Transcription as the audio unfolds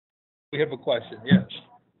We have a question, yes.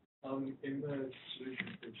 In the solution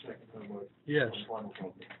for the second homework, Yes. final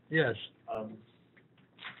problem, Yes.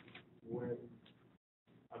 when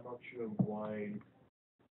I'm not sure why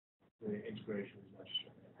the integration is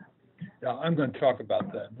necessary. Yeah, I'm going to talk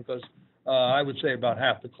about that because I would say about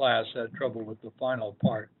half the class had trouble with the final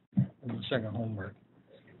part of the second homework.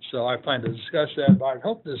 So I plan to discuss that, but I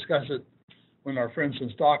hope to discuss it when our friends in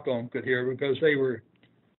Stockholm could hear because they were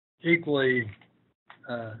equally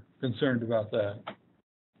concerned about that.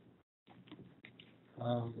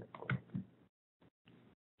 Of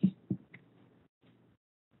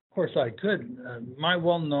course, I could. My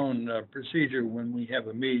well-known procedure when we have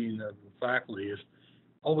a meeting of the faculty is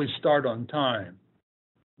always start on time,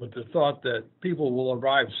 with the thought that people will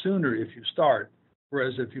arrive sooner if you start,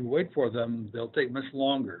 whereas if you wait for them, they'll take much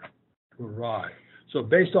longer to arrive. So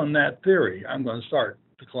based on that theory, I'm going to start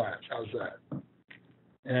the class. How's that?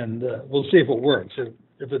 And we'll see if it works.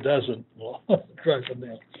 If it doesn't, we'll try something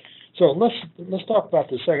else. So let's talk about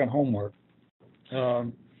the second homework.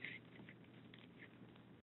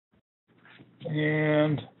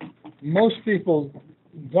 And most people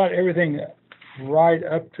got everything right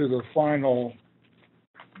up to the final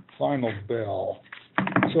bell.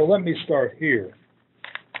 So let me start here.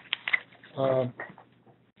 So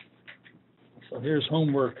here's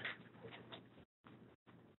homework.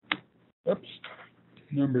 Oops,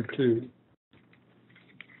 number 2.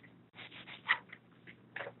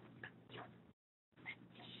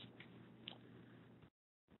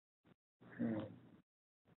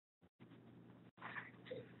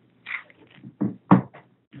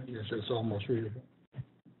 I guess it's almost readable.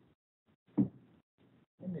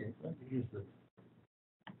 Let me use the.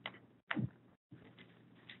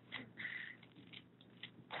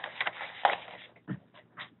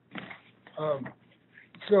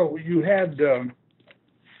 So you had, of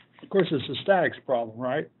course, it's a statics problem,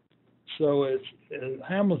 right? So it's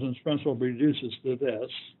Hamilton's principle reduces to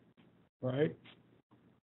this, right?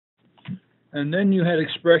 And then you had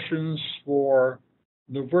expressions for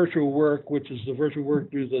the virtual work, which is the virtual work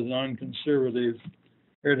due to the non-conservative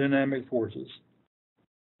aerodynamic forces,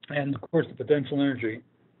 and of course the potential energy.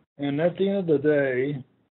 And at the end of the day,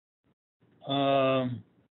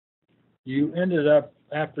 you ended up,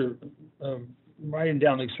 after writing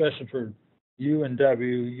down the expression for U and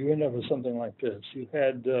W, you end up with something like this. You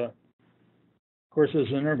had, of course, there's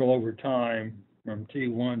an integral over time from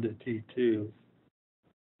T1 to T2.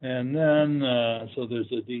 And then, so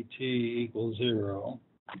there's a dt equals 0.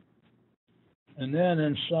 And then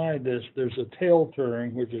inside this, there's a tail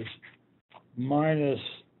turn, which is minus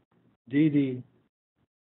dd.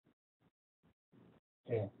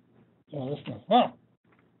 Yeah. Oh, that's not. Huh.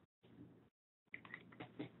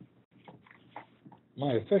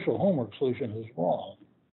 My official homework solution is wrong.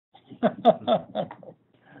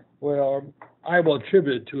 Well, I will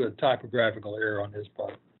attribute it to a typographical error on his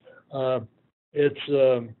part. It's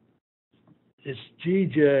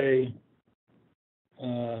GJ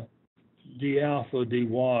d alpha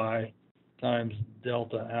dy times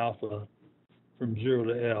delta alpha from 0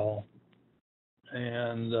 to L,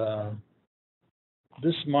 and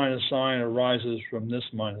this minus sign arises from this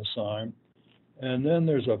minus sign, and then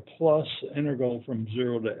there's a plus integral from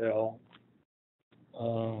 0 to L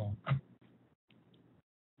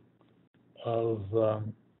of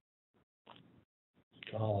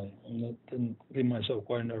golly, I didn't give myself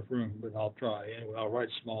quite enough room, but I'll try. Anyway, I'll write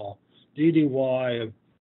small. ddy of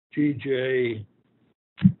GJ,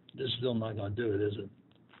 this is still not going to do it, is it?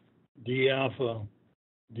 D alpha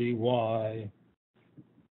dy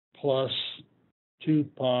plus 2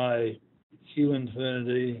 pi q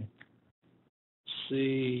infinity c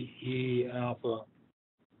e alpha.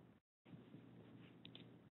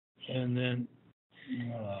 And then,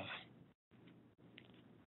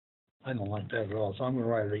 I don't like that at all, so I'm going to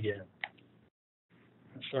write it again.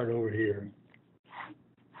 I'll start over here.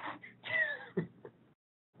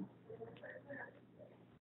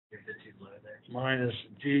 Minus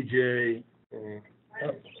GJ,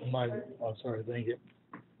 thank you.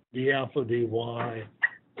 D alpha dy,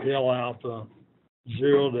 del alpha,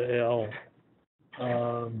 0 to L,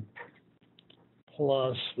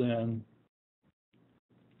 plus then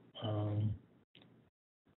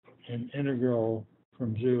an integral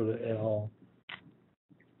from 0 to L.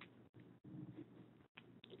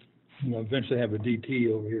 I'm going to eventually have a dt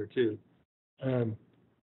over here too.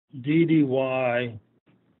 ddy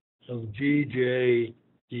of GJ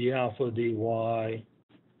d alpha dy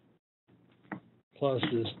plus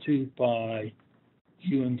this 2 pi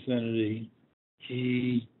q infinity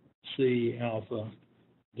e c alpha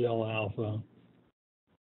del alpha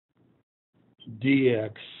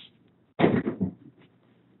dx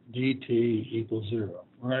dt equals 0,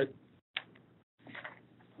 right?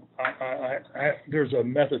 There's a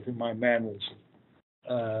method in my manuals.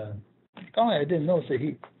 I didn't notice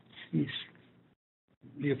that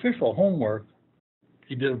the official homework,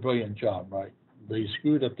 he did a brilliant job, right? But he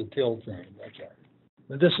screwed up the tail term, that's right.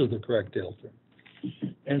 But this is the correct tail term.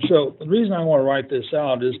 And so the reason I want to write this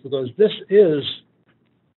out is because this is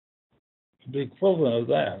the equivalent of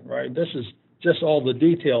that, right? This is just all the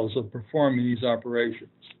details of performing these operations.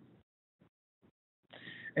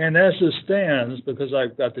 And as this stands, because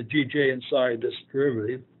I've got the GJ inside this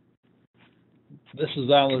derivative, this is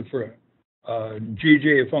valid for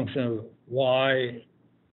GJ, a function of y,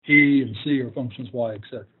 e, and c are functions y,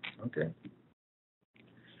 etc. Okay?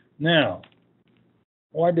 Now,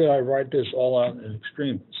 why did I write this all out in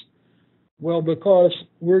extremis? Well, because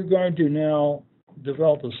we're going to now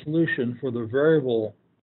develop a solution for the variable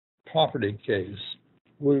property case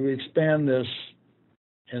where we expand this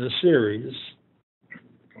in a series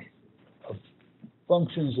of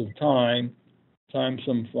functions of time times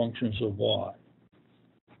some functions of y.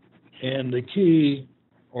 And the key,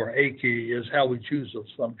 or a key, is how we choose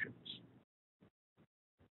those functions.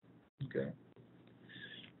 Okay.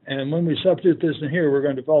 And when we substitute this in here, we're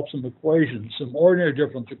going to develop some equations, some ordinary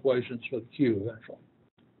difference equations for the Q eventually.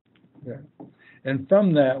 Okay. And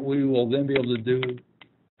from that, we will then be able to do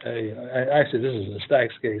actually, this is a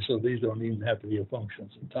stacks case, so these don't even have to be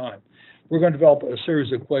functions in time. We're going to develop a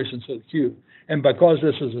series of equations for the Q. And because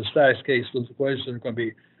this is a stacks case, those equations are going to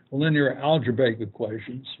be linear algebraic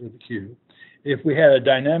equations for the Q. If we had a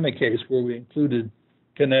dynamic case where we included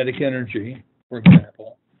kinetic energy, for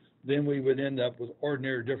example, then we would end up with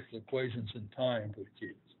ordinary difference equations in time for the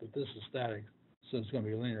Q's. But this is static, so it's going to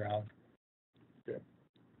be linear algebra. Okay.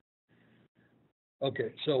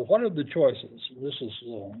 Okay, so what are the choices? This is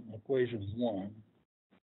equation 1.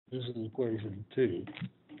 This is equation 2.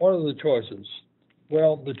 What are the choices?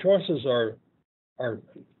 Well, the choices are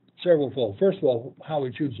severalfold. First of all, how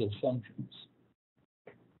we choose those functions.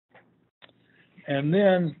 And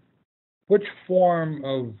then which form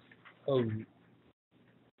of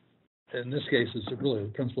in this case, it's really the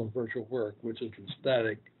principle of virtual work, which is the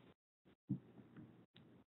static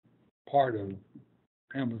part of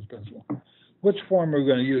Hamilton's principle. Which form are we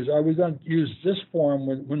going to use? Are we going to use this form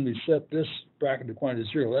when we set this bracket to quantity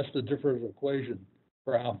 0? That's the differential equation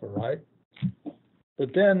for alpha, right?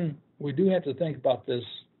 But then we do have to think about this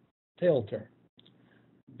tail term.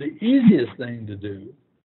 The easiest thing to do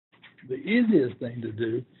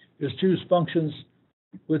is choose functions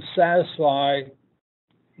which satisfy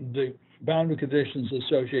the boundary conditions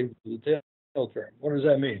associated with the tail term. What does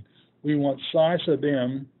that mean? We want psi sub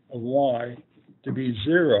m of y to be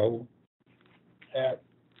 0 at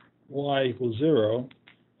y equals 0,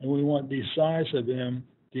 and we want d psi sub m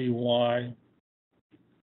dy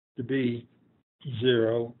to be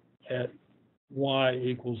 0 at y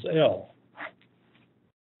equals L.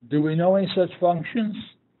 Do we know any such functions?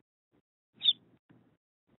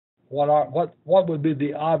 What would be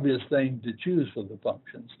the obvious thing to choose for the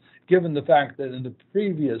functions, given the fact that in the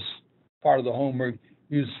previous part of the homework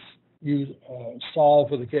you solved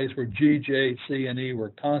for the case where G, J, C, and E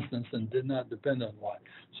were constants and did not depend on Y.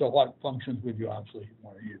 So what functions would you obviously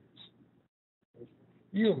want to use?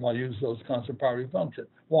 You don't want to use those constant property functions.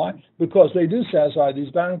 Why? Because they do satisfy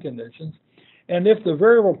these boundary conditions. And if the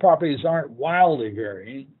variable properties aren't wildly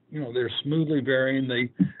varying, they're smoothly varying,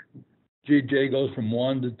 J goes from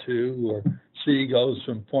 1 to 2, or C goes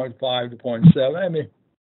from 0.5 to 0.7. I mean,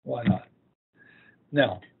 why not?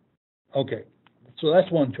 Now, okay, so that's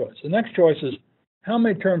one choice. The next choice is, how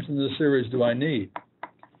many terms in this series do I need?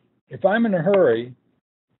 If I'm in a hurry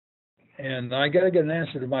and I got to get an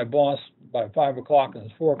answer to my boss by 5 o'clock and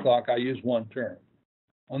it's 4 o'clock, I use one term.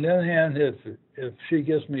 On the other hand, if she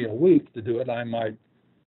gives me a week to do it, I might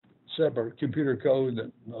set a computer code that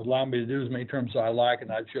allow me to do as many terms as I like, and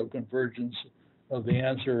I'd show convergence of the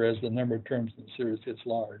answer as the number of terms in the series gets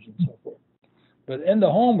large and so forth. But in the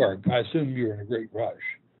homework, I assume you're in a great rush,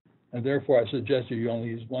 and therefore I suggest you only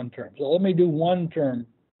use one term. So let me do one term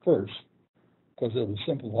first, because it'll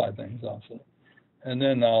simplify things also. And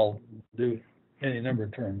then I'll do any number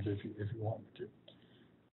of terms if you want me to.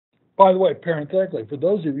 By the way, parenthetically, for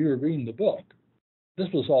those of you who are reading the book, this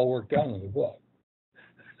was all worked out in the book.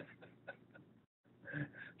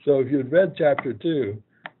 So if you'd read chapter 2,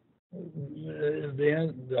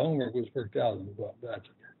 the homework was worked out in the book. That's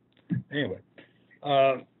okay. Anyway,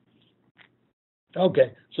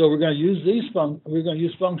 okay. So we're going to use we're going to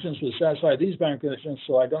use functions to satisfy these boundary conditions,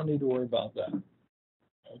 so I don't need to worry about that.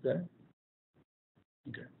 Okay.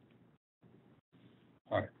 Okay.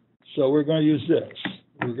 All right. So we're going to use this.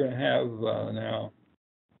 We're going to have now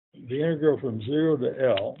the integral from 0 to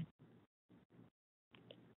L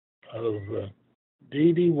of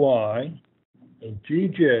d dy of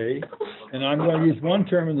gj, and I'm going to use one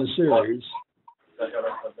term in the series.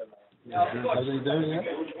 Are they there yet?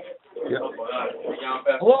 Yeah.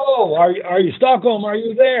 Hello, are you Stockholm? Are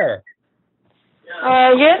you there?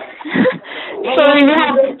 Yes. So you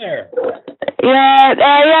have, there?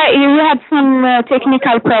 you had some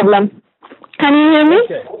technical problem. Can you hear me?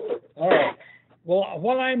 Okay. All right. Well,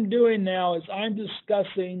 what I'm doing now is I'm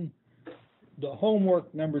discussing the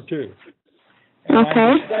homework number 2. And Okay.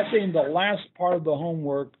 I'm discussing the last part of the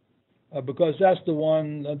homework because that's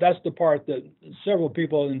the part that several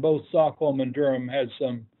people in both Stockholm and Durham had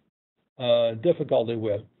some difficulty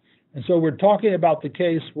with. And so we're talking about the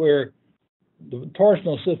case where the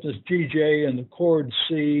torsional stiffness GJ and the chord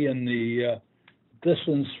C and the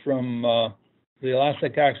distance from the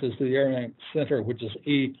elastic axis to the aerodynamic center, which is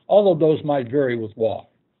E, all of those might vary with Y.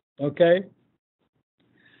 Okay?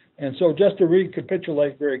 And so just to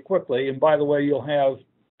recapitulate very quickly, and by the way, you'll have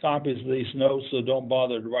copies of these notes, so don't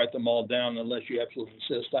bother to write them all down unless you absolutely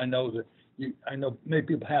insist. I know many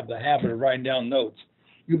people have the habit of writing down notes.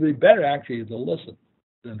 You'd be better actually to listen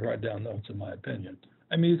than to write down notes, in my opinion.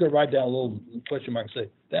 I mean, you could write down a little question mark and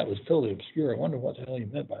say, that was totally obscure. I wonder what the hell you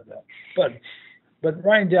meant by that. But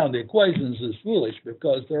writing down the equations is foolish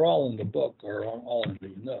because they're all in the book or all in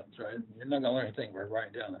the notes, right? You're not going to learn anything by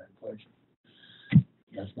writing down that equation.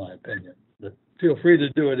 That's my opinion. But feel free to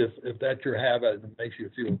do it if that's your habit and it makes you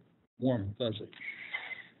feel warm and fuzzy.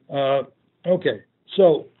 Okay,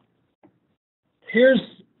 so here's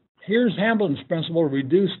Hamilton's principle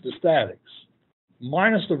reduced to statics.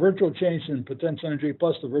 Minus the virtual change in potential energy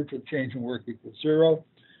plus the virtual change in work equals 0.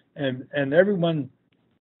 And everyone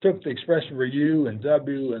took the expression for U and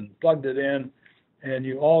W and plugged it in, and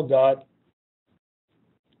you all got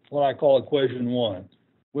what I call equation 1.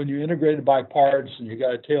 When you integrated by parts and you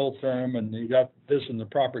got a tail term and you got this in the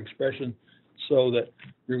proper expression so that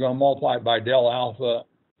you're going to multiply by del alpha,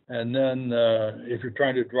 and then if you're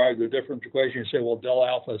trying to derive the difference equation, you say, well, del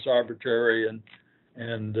alpha is arbitrary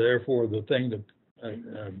and therefore the thing that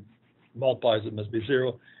multiplies it must be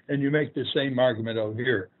 0, and you make the same argument over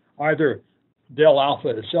here. Either del alpha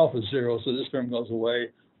itself is 0, so this term goes away,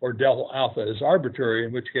 or del alpha is arbitrary,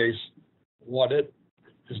 in which case what it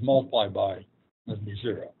is multiplied by must be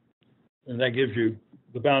 0. And that gives you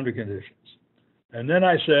the boundary conditions. And then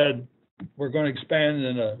I said we're going to expand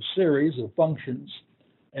in a series of functions,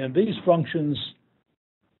 and these functions,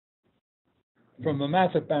 from a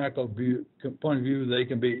mathematical point of view, they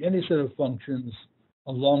can be any set of functions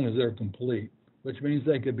as long as they're complete, which means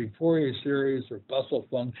they could be Fourier series or Bessel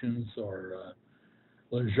functions or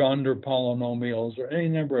Legendre polynomials or any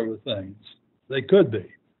number of things. They could be.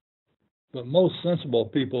 But most sensible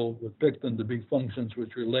people would pick them to be functions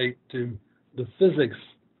which relate to the physics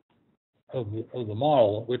of the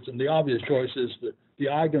model, which the obvious choice is the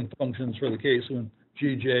eigenfunctions for the case when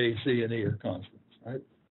G, J, C, and E are constants, right?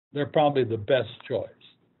 They're probably the best choice.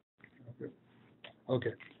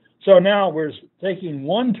 Okay, so now we're taking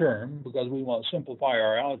one term, because we want to simplify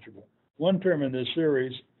our algebra, one term in this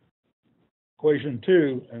series, equation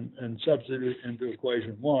 2, and substitute it into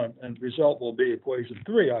equation 1, and the result will be equation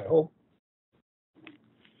 3, I hope.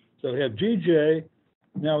 So we have Gj,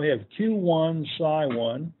 now we have Q1 psi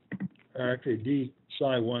 1, or actually d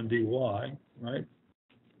psi 1 dy, right?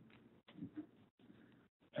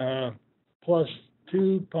 Plus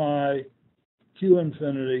 2 pi q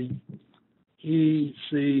infinity e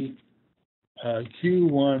c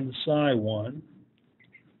q1 psi 1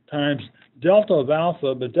 times delta of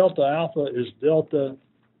alpha, but delta alpha is delta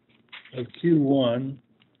of q1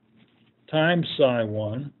 times psi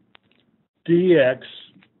 1 dx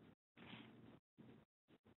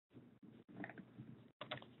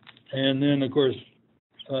and then of course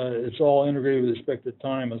it's all integrated with respect to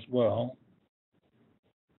time as well.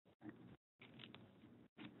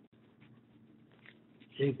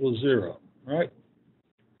 Equals 0, right?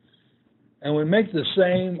 And we make the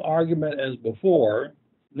same argument as before,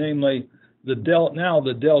 namely now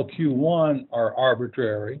the del Q1 are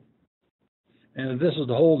arbitrary, and if this is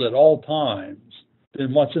to hold at all times,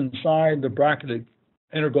 then what's inside the bracketed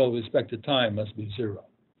integral with respect to time must be 0.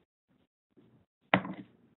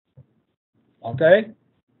 Okay?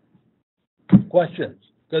 Questions?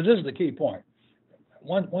 Because this is the key point.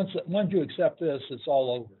 Once you accept this, it's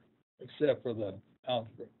all over, except for the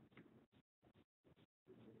algebra.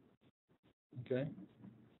 Okay?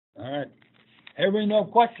 All right. Everybody no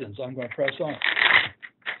questions? I'm going to press on.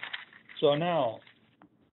 So now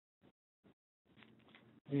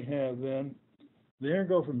we have then the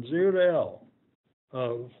integral from 0 to L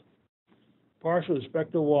of partial with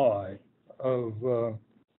respect to y of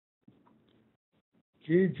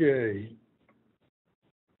Qj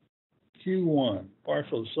Q1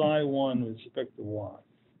 partial psi 1 with respect to y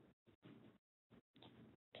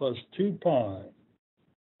plus 2 pi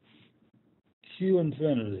Q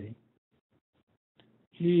infinity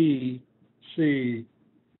E C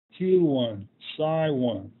Q1 psi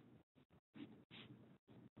 1.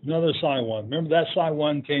 Another psi 1. Remember that psi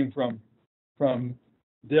 1 came from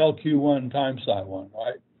del Q1 times psi 1,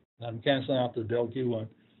 right? I'm canceling out the del Q1.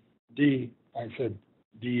 D, I said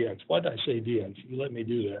dx. Why did I say dx? You let me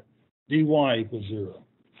do that. dy equals 0.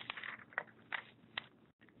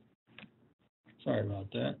 Sorry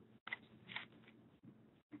about that.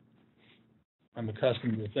 I'm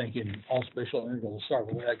accustomed to thinking all spatial integrals start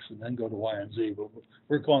with x and then go to y and z, but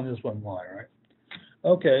we're calling this one y, right?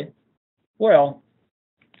 Okay. Well,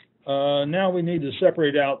 now we need to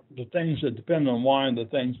separate out the things that depend on y and the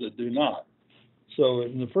things that do not. So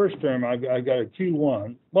in the first term, I've got a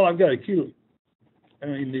Q1. Well, I've got a Q. I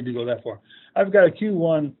don't even need to go that far. I've got a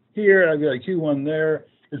Q1 here. I've got a Q1 there.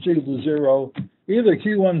 It's equal to 0. Either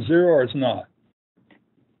Q1 0 or it's not.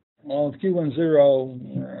 Well, if Q1 0,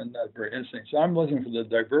 not very interesting. So I'm looking for the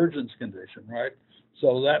divergence condition, right?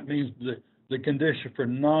 So that means the condition for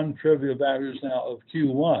non-trivial values now of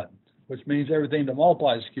Q1, which means everything that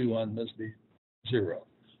multiplies Q1 must be 0.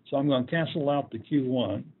 So I'm going to cancel out the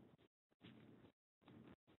Q1.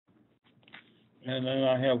 And then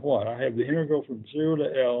I have what? I have the integral from 0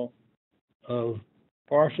 to L of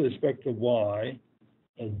partial with respect to y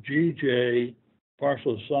of Gj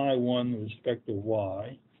partial psi 1 with respect to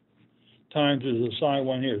y times there's a psi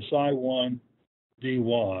 1 here, psi 1 dy.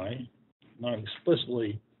 Now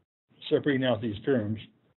explicitly separating out these terms,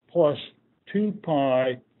 plus 2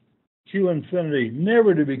 pi Q infinity,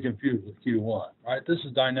 never to be confused with Q1, right? This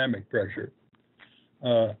is dynamic pressure.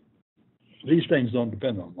 These things don't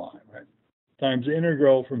depend on y, right? Times the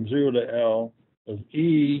integral from 0 to L of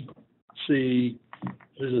E, C,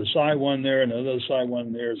 there's a psi 1 there and another psi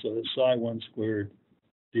 1 there, so that's psi 1 squared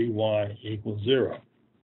dy equals 0.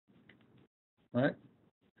 Right?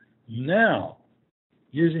 Now,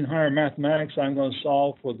 using higher mathematics, I'm going to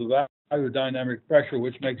solve for the value of dynamic pressure,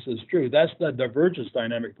 which makes this true. That's the divergence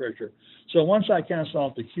dynamic pressure. So once I cancel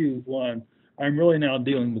out the Q1, I'm really now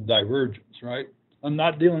dealing with divergence, right? I'm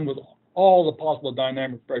not dealing with all the possible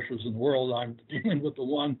dynamic pressures in the world. I'm dealing with the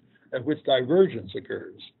one at which divergence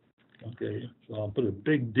occurs. Okay, so I'll put a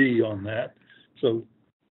big D on that. So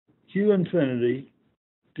Q infinity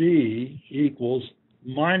D equals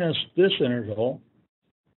minus this integral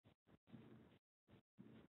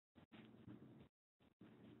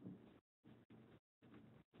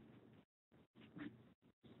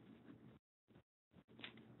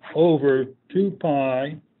over 2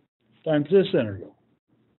 pi times this integral.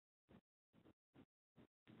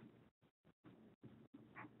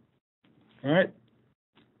 All right?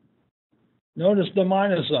 Notice the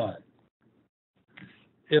minus sign.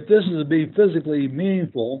 If this is to be physically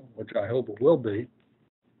meaningful, which I hope it will be,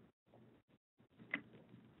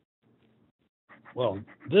 well,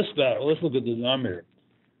 this value, let's look at the denominator.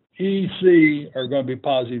 E, C are going to be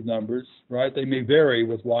positive numbers, right? They may vary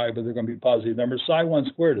with y, but they're going to be positive numbers. Psi 1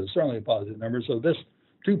 squared is certainly a positive number, so this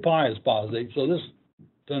 2 pi is positive, so this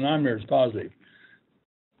denominator is positive.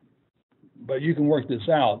 But you can work this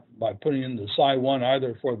out by putting in the psi 1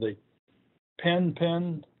 either for the pen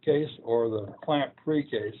case or the clamp-free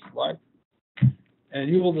case, right? And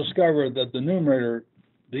you will discover that the numerator,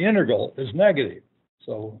 the integral, is negative.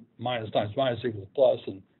 So minus times minus equals plus,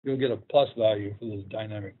 and you'll get a plus value for the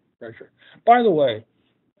dynamic pressure. By the way,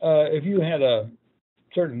 if you had a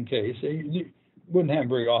certain case, you wouldn't have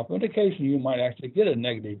very often, but occasionally you might actually get a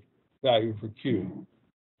negative value for Q,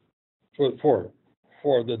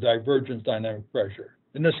 for the divergence dynamic pressure.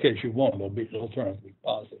 In this case, you won't. It'll turn out to be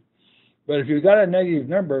positive. But if you got a negative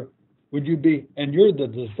number, would you be, and you're the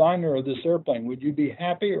designer of this airplane, would you be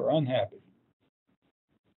happy or unhappy?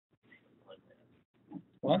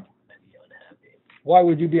 What? I'd be unhappy. Why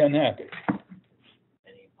would you be unhappy?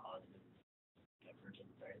 Any positive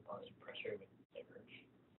divergence, very positive pressure would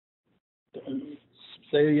diverge.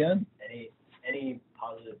 Say it again? Any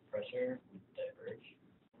positive pressure would diverge.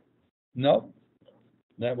 No.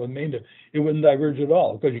 That would mean that it wouldn't diverge at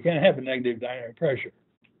all, because you can't have a negative dynamic pressure.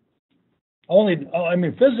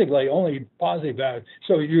 Physically, only positive values.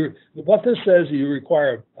 So what this says, you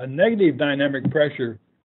require a negative dynamic pressure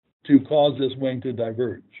to cause this wing to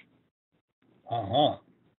diverge.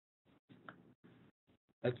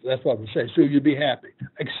 That's what we say. So you'd be happy.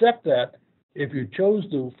 Except that if you chose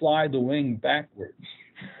to fly the wing backwards,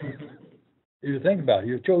 if you think about it,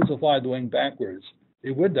 you chose to fly the wing backwards,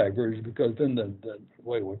 it would diverge because then the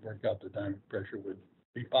way it would work out, the dynamic pressure would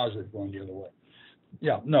be positive going the other way.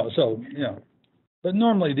 Yeah, no, so, you know, but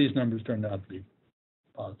normally these numbers turn out to be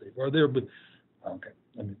positive, or they're, okay,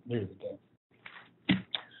 let me leave it there.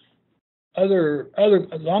 I'm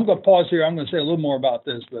going to pause here. I'm going to say a little more about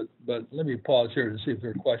this, but let me pause here to see if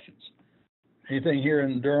there are questions. Anything here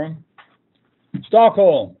in Durham?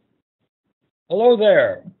 Stockholm. Hello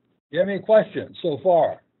there. Do you have any questions so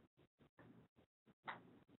far?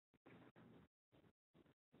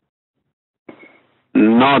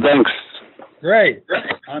 No, thanks. Great.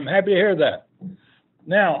 I'm happy to hear that.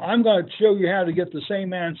 Now, I'm going to show you how to get the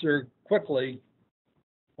same answer quickly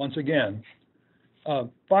once again.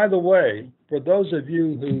 By the way, for those of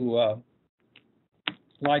you who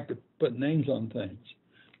like to put names on things,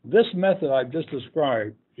 this method I've just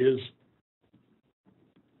described is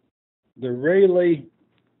the Rayleigh-Ritz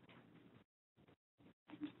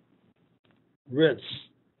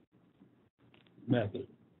method.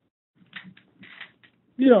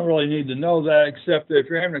 You don't really need to know that, except that if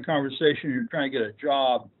you're having a conversation, you're trying to get a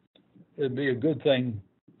job, it'd be a good thing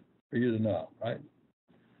for you to know, right?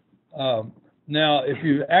 Now, if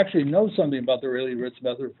you actually know something about the Rayleigh-Ritz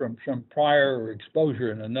method from some prior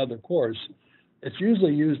exposure in another course, it's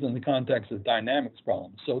usually used in the context of dynamics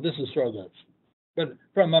problems. So this is sort of this. But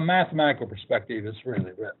from a mathematical perspective, it's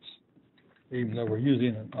Rayleigh-Ritz, even though we're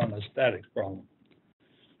using it on a statics problem.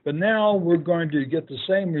 But now we're going to get the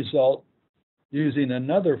same result using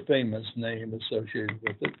another famous name associated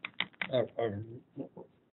with it.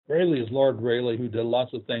 Rayleigh is Lord Rayleigh, who did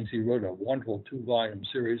lots of things. He wrote a wonderful 2-volume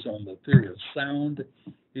series on the theory of sound.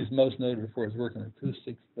 He's most noted for his work in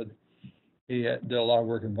acoustics, but he did a lot of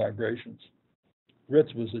work in vibrations.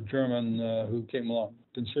 Ritz was a German who came along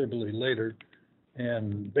considerably later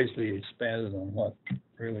and basically expanded on what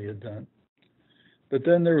Rayleigh had done. But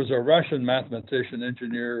then there was a Russian mathematician,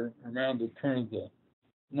 engineer around the turn of the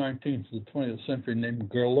 19th to the 20th century named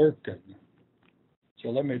Galerkin. So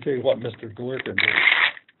let me tell you what Mr. Galerkin did.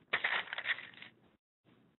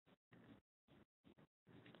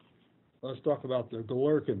 Let's talk about the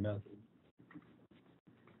Galerkin method,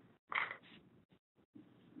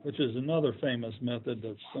 which is another famous method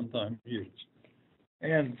that's sometimes used.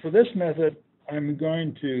 And for this method, I'm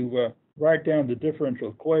going to write down the differential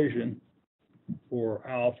equation for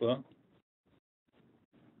alpha.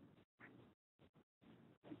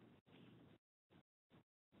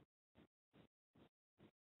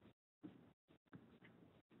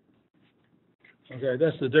 Okay,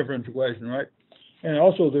 that's the differential equation, right? And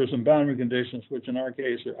also there's some boundary conditions, which in our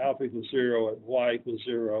case are alpha equals 0 at y equals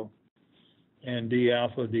 0, and d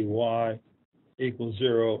alpha dy equals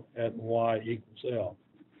 0 at y equals L.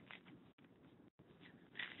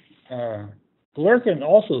 Galerkin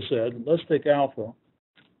also said, let's take alpha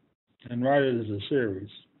and write it as a series.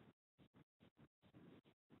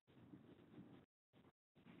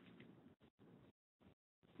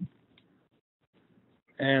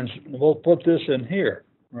 And we'll put this in here,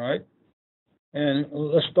 right? And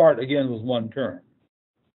let's start again with one term,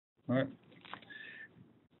 right?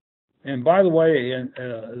 And by the way,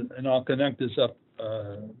 and I'll connect this up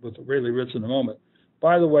with Rayleigh-Ritz in a moment.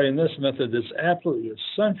 By the way, in this method, it's absolutely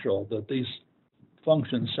essential that these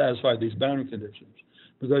functions satisfy these boundary conditions.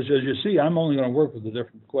 Because as you see, I'm only going to work with a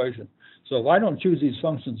different equation. So if I don't choose these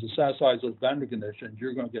functions to satisfy those boundary conditions,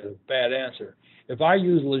 you're going to get a bad answer. If I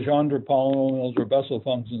use Legendre polynomials or Bessel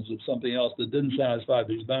functions of something else that didn't satisfy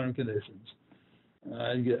these boundary conditions,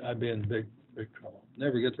 I'd be in big trouble.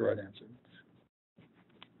 Never get the right answer.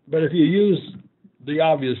 But if you use the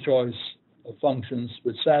obvious choice of functions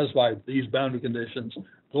which satisfy these boundary conditions,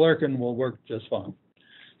 Galerkin will work just fine.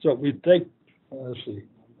 So we take, let's see,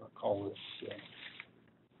 I'll call this,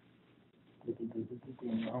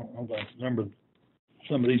 I'm going to remember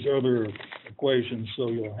some of these other equations so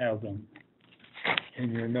you'll have them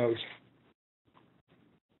in your notes.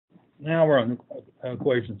 Now we're on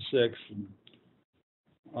equation 6. And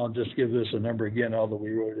I'll just give this a number again, although we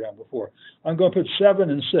wrote it down before. I'm going to put 7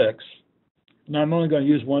 and 6. And I'm only going to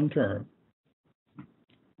use one term.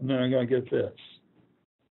 And then I'm going to get this.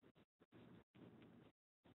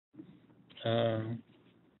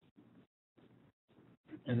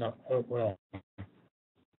 Well,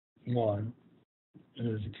 1, and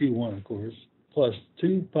there's a Q1, of course, plus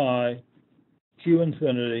 2 pi Q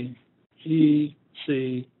infinity E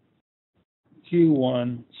C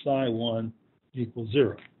Q1 psi 1 equals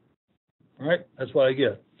 0. All right, that's what I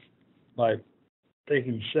get by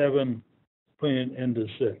taking 7, putting it into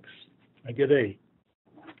 6. I get 8.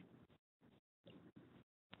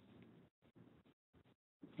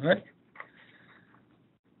 All right.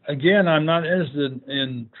 again, I'm not interested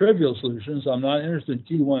in trivial solutions. I'm not interested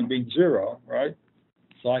in Q1 being 0, right?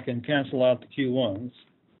 So I can cancel out the Q1s,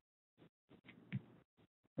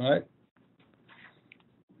 right?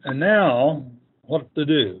 And now, what to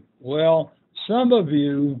do? Well, some of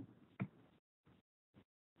you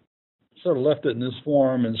sort of left it in this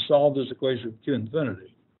form and solved this equation of Q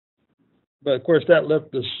infinity. But of course, that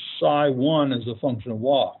left the psi 1 as a function of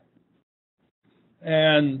y.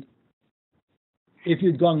 And if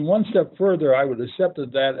you'd gone one step further, I would have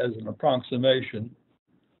accepted that as an approximation.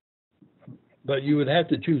 But you would have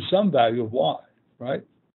to choose some value of y, right?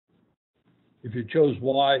 If you chose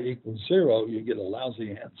y equals 0, you get a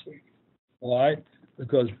lousy answer. Why?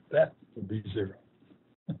 Because that would be 0.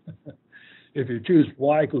 If you choose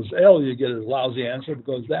y equals L, you get a lousy answer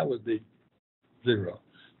because that would be 0.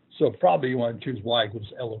 So probably you want to choose y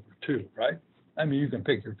equals L over 2, right? I mean, you can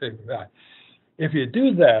pick your favorite value. If you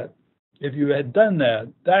do that, if you had done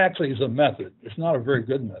that, that actually is a method. It's not a very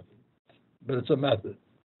good method, but it's a method.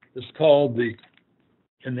 It's called the,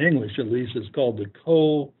 in English at least, it's called the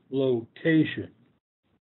co-location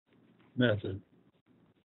method.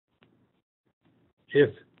 If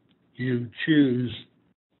you choose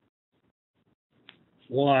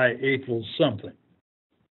y equals something.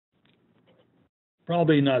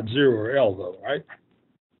 Probably not 0 or L though, right?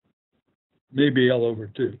 Maybe L over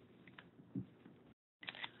 2.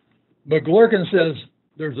 But Galerkin says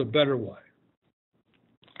there's a better way.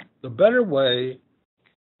 The better way,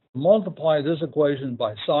 multiply this equation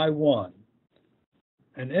by psi 1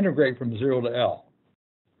 and integrate from 0 to L.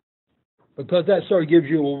 Because that sort of gives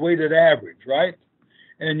you a weighted average, right?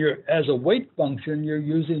 And you're, as a weight function, you're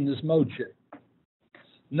using this mode shape.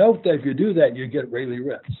 Note that if you do that, you get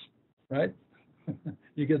Rayleigh-Ritz, right?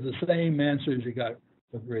 You get the same answer as you got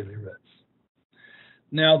with Rayleigh-Ritz.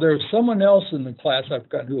 Now, there's someone else in the class, I've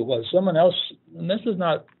forgotten who it was, someone else, and this is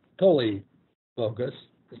not totally focused.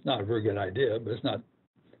 It's not a very good idea, but it's not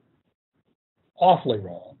awfully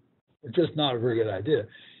wrong. It's just not a very good idea.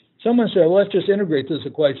 Someone said, well, let's just integrate this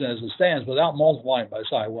equation as it stands without multiplying by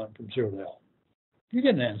psi 1 from 0 to L. You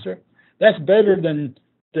get an answer. That's better than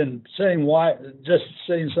saying y, just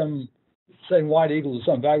saying y equals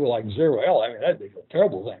some value like 0 L. I mean, that'd be a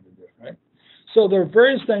terrible thing to do, right? So there are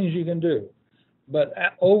various things you can do. But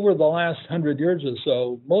over the last 100 years or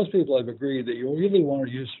so, most people have agreed that you really want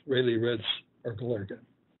to use Rayleigh-Ritz or Galerkin.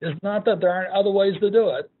 It's not that there aren't other ways to do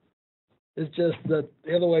it. It's just that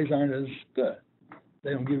the other ways aren't as good.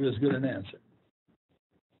 They don't give you as good an answer.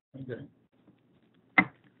 Okay.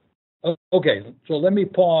 Okay, so let me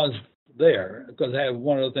pause there because I have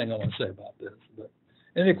one other thing I want to say about this. But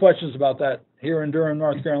any questions about that here in Durham,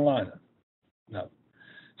 North Carolina? No.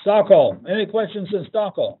 Stockholm. Any questions in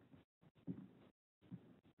Stockholm?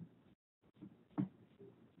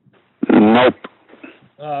 Nope.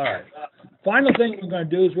 All right. Final thing we're going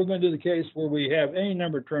to do is we're going to do the case where we have any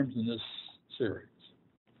number of terms in this series.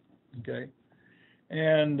 Okay.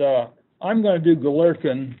 And I'm going to do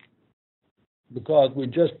Galerkin because we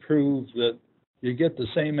just proved that you get the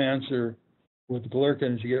same answer with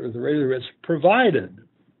Galerkin as you get with the Rayleigh-Ritz, provided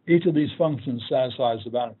each of these functions satisfies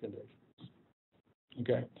the boundary conditions.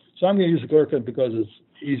 Okay. So I'm going to use Galerkin because it's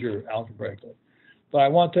easier algebraically. But I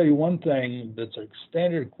want to tell you one thing that's a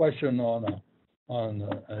standard question on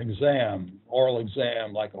an exam, oral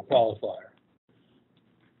exam, like a qualifier.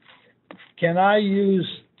 Can I use,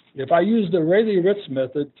 if I use the Rayleigh-Ritz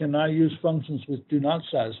method, can I use functions which do not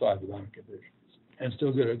satisfy the boundary conditions and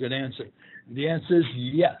still get a good answer? And the answer is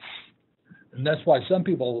yes. And that's why some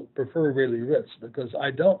people prefer Rayleigh-Ritz, because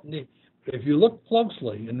I don't need, if you look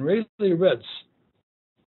closely in Rayleigh-Ritz,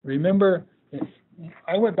 remember,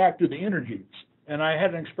 I went back to the energies. And I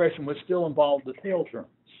had an expression which still involved the tail terms.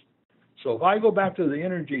 So if I go back to the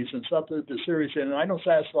energies and substitute the series in, and I don't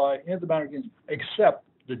satisfy any of the boundary conditions except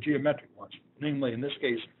the geometric ones, namely in this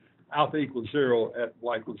case, alpha equals 0 at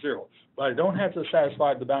y equals 0. But I don't have to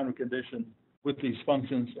satisfy the boundary condition with these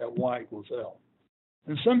functions at y equals L.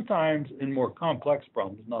 And sometimes in more complex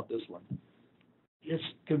problems, not this one, it's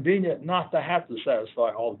convenient not to have to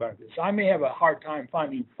satisfy all the boundary conditions. I may have a hard time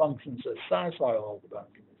finding functions that satisfy all the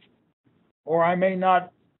boundary conditions. Or I may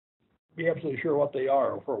not be absolutely sure what they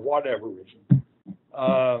are for whatever reason.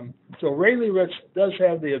 So Rayleigh-Ritz does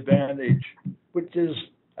have the advantage, which is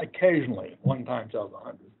occasionally, 1 times out of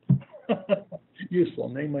 100, useful.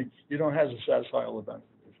 Namely, you don't have to satisfy all the boundary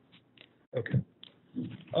conditions.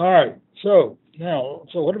 Okay. All right. So now,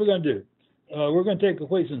 so what are we going to do? We're going to take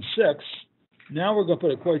equation 6. Now we're going to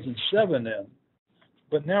put equation 7 in.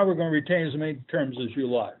 But now we're going to retain as many terms as you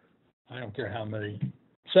like. I don't care how many.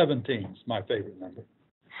 17 is my favorite number.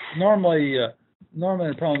 Normally,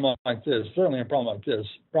 normally a problem like this, certainly a problem like this,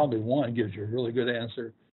 probably 1 gives you a really good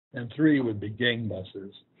answer, and 3 would be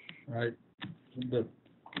gangbusters, right? But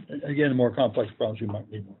again, more complex problems, you might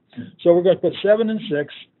need more. So we're going to put 7 and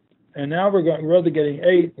 6, and now rather than getting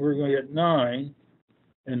 8, we're going to get 9,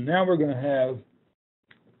 and now we're going to have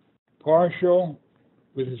partial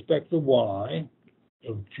with respect to y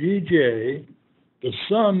of gj, the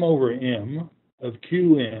sum over m of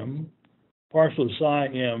qm, partial psi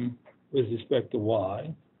m with respect to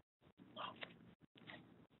y,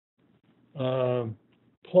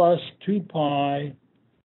 plus 2 pi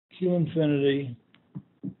q infinity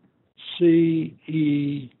c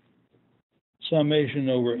e summation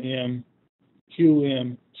over m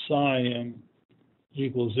qm psi m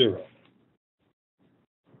equals 0.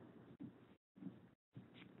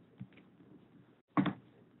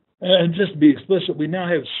 And just to be explicit, we now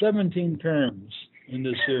have 17 terms in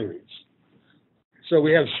this series. So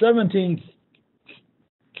we have 17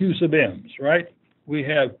 Q sub m's, right? We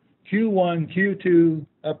have Q1, Q2,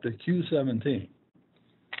 up to Q17.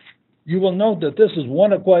 You will note that this is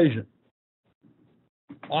one equation.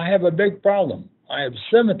 I have a big problem. I have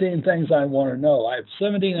 17 things I want to know. I have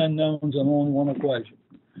 17 unknowns and only one equation.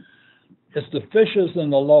 It's the fishes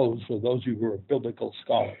and the loaves for those of you who are biblical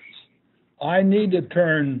scholars. I need to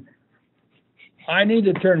turn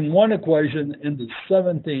one equation into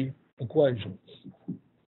 17 equations.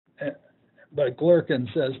 But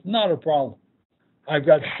Glerkin says, not a problem. I've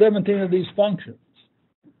got 17 of these functions.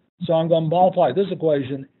 So I'm going to multiply this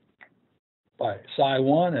equation by psi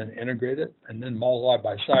 1 and integrate it, and then multiply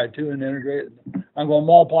by psi 2 and integrate it. I'm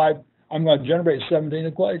going to generate 17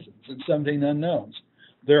 equations and 17 unknowns.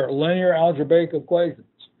 They're linear algebraic equations.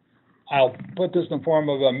 I'll put this in the form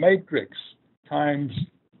of a matrix times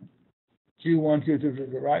Q1,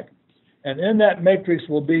 Q2, right? And in that matrix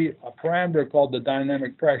will be a parameter called the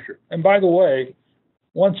dynamic pressure. And by the way,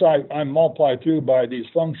 once I multiply through by these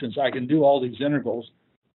functions, I can do all these integrals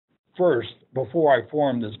first before I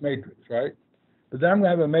form this matrix, right? But then I'm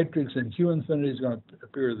going to have a matrix and Q infinity is going to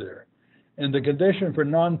appear there. And the condition for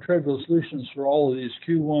non-trivial solutions for all of these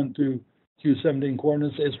Q1 through Q17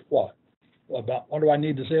 coordinates is what? What do I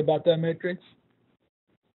need to say about that matrix?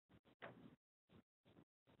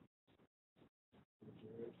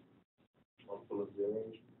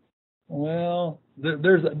 Well,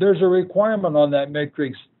 there's a requirement on that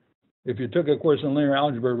matrix. If you took a course in linear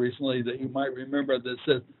algebra recently, that you might remember that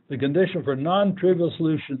says the condition for non-trivial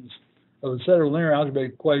solutions of a set of linear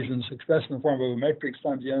algebraic equations expressed in the form of a matrix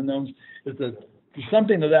times the unknowns is that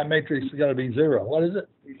something of that matrix has got to be 0. What is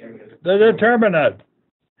it? The determinant.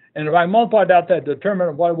 And if I multiplied out that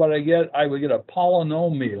determinant, what would I get? I would get a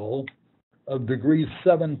polynomial of degree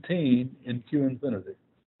 17 in Q infinity.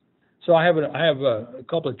 So I have a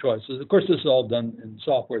couple of choices. Of course, this is all done in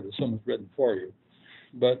software that someone's written for you.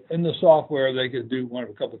 But in the software, they could do one of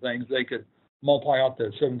a couple of things. They could multiply out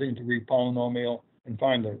the 17th degree polynomial and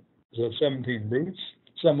find the 17 roots,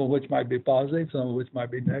 some of which might be positive, some of which might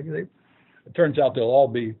be negative. It turns out they'll all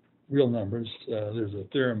be real numbers. There's a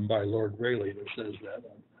theorem by Lord Rayleigh that says that,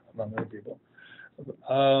 among other people.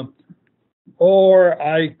 Or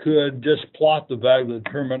I could just plot the value of the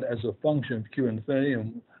determinant as a function of Q infinity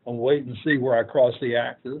and wait and see where I cross the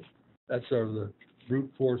axis. That's sort of the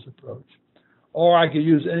brute force approach. Or I could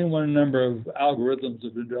use any one number of algorithms that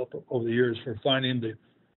have been developed over the years for finding the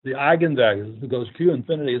eigenvalues, because Q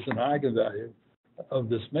infinity is an eigenvalue of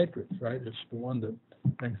this matrix, right? It's the one that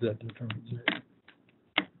makes that determination.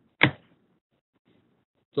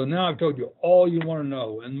 So now I've told you all you want to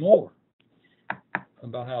know and more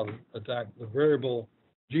about how to attack the variable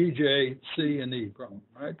G, J, C, and E problem,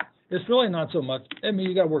 right? It's really not so much, I mean,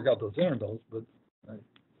 you got to work out those intervals, but right,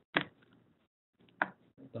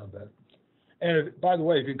 it's not bad. And if, by the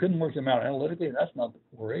way, if you couldn't work them out analytically, that's not the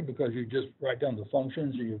worry, because you just write down the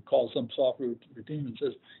functions and you call some software routine and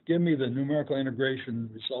says, give me the numerical integration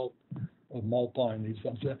result of multiplying these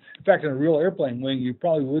functions. In fact, in a real airplane wing, you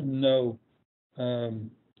probably wouldn't know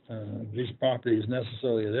these properties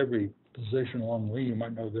necessarily at every position along the wing. You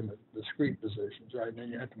might know them at discrete positions, right? And then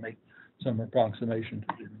you have to make some approximation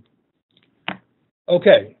to do them.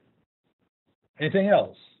 Okay. Anything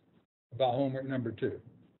else about homework number 2?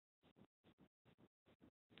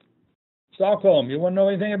 Stockholm, you want to know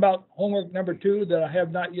anything about homework number 2 that I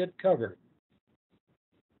have not yet covered?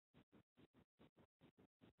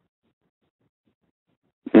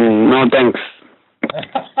 No, thanks.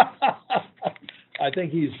 I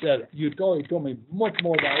think he said, you told me much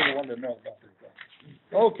more than I ever wanted to know about this.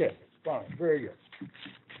 Okay, fine, very good.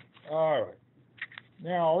 All right.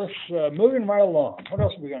 Now, let's, moving right along. What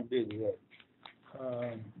else are we going to do today?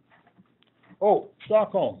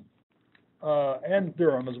 Stockholm. and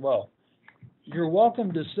Durham as well. You're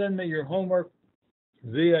welcome to send me your homework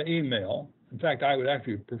via email. In fact, I would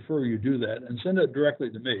actually prefer you do that and send it directly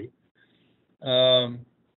to me.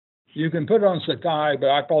 You can put it on Sakai, but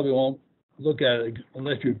I probably won't look at it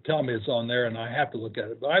unless you tell me it's on there and I have to look at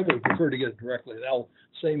it. But I would prefer to get it directly. That'll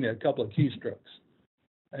save me a couple of keystrokes.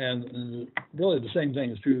 And really the same thing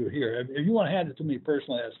is true here. If you want to hand it to me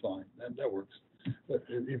personally, that's fine. That works. But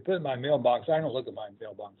if you put it in my mailbox, I don't look at my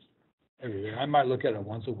mailbox every day. I might look at it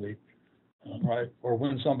once a week, right? Or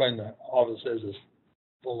when somebody in the office says it's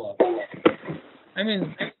full up. I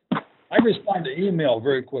mean, I respond to email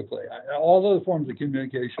very quickly. All other forms of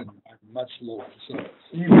communication are much slower. So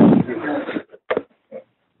email is good.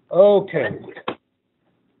 Okay.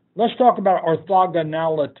 Let's talk about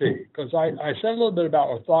orthogonality, because I said a little bit about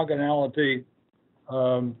orthogonality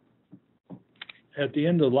at the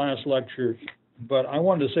end of the last lecture, but I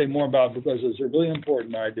wanted to say more about it because it's a really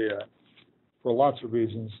important idea for lots of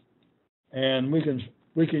reasons. And we can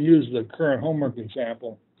use the current homework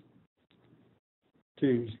example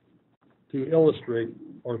to illustrate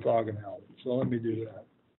orthogonality. So let me do that.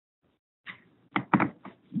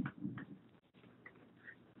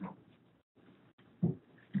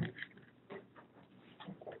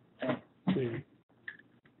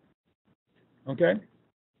 Okay.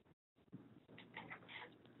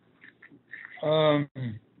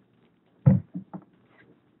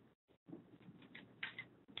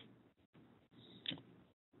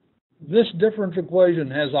 This difference equation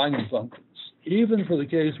has eigenfunctions, even for the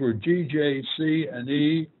case where G, J, C, and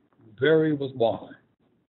E vary with Y.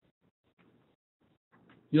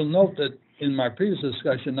 You'll note that in my previous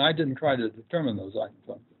discussion, I didn't try to determine those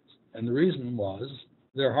eigenfunctions. And the reason was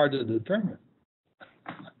they're hard to determine,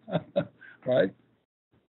 right?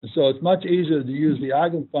 So it's much easier to use the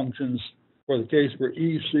eigenfunctions for the case where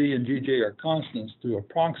E, C, and G, J are constants to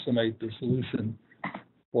approximate the solution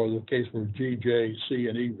for the case where G, J, C,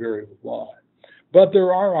 and E vary with Y. But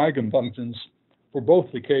there are eigenfunctions for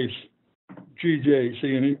both the case G, J,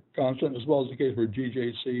 C, and E constant, as well as the case where G,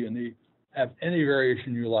 J, C, and E have any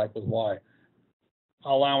variation you like with Y,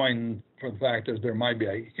 allowing for the fact that there might be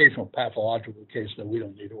an occasional pathological case that we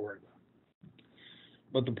don't need to worry about.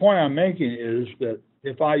 But the point I'm making is that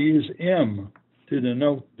if I use M to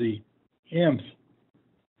denote the mth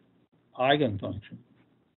eigenfunction,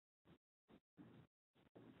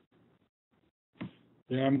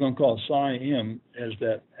 then I'm going to call psi m as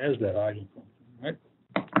that eigenfunction, right?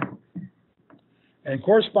 And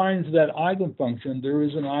corresponding to that eigenfunction, there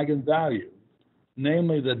is an eigenvalue,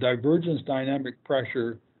 namely the divergence dynamic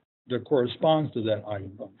pressure that corresponds to that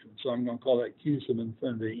eigenfunction. So I'm going to call that Q sub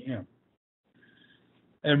infinity m.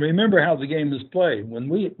 And remember how the game is played. When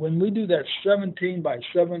we do that 17 by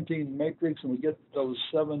 17 matrix and we get those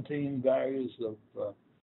 17 values of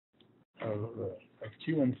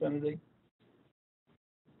Q infinity,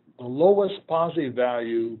 the lowest positive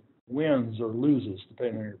value wins or loses,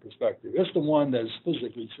 depending on your perspective. It's the one that's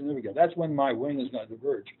physically significant. That's when my wing is going to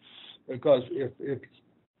diverge. Because if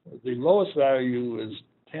the lowest value is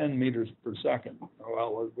 10 meters per second,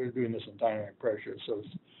 well, we're doing this in dynamic pressure, so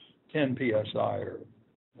it's 10 psi or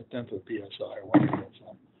a tenth of psi or 1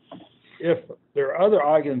 psi. If there are other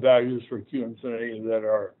eigenvalues for Q infinity that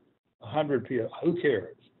are 100 psi, who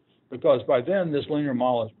cares? Because by then this linear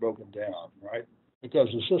model is broken down, right? Because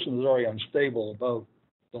the system is already unstable above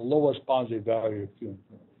the lowest positive value of Q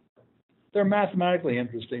infinity. They're mathematically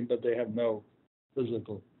interesting, but they have no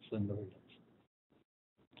physical significance.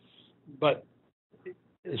 But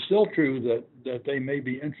it's still true that they may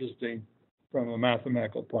be interesting from a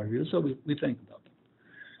mathematical point of view, so we think about them.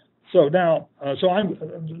 So now,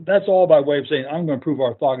 that's all by way of saying I'm going to prove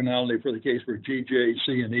orthogonality for the case where G, J,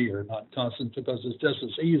 C, and E are not constant because it's just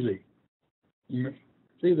as easy.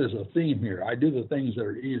 See, there's a theme here. I do the things that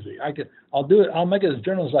are easy. I'll make it as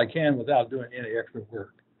general as I can without doing any extra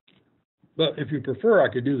work. But if you prefer, I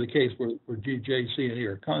could do the case where G, J, C, and E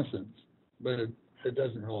are constants, but it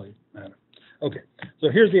doesn't really matter. Okay, so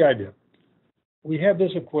here's the idea. We have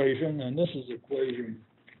this equation, and this is equation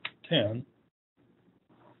 10.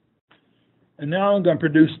 And now I'm going to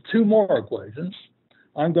produce two more equations.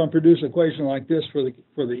 I'm going to produce an equation like this for the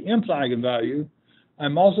mth eigenvalue.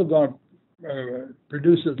 I'm also going to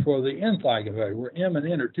produce it for the nth eigenvalue, where m and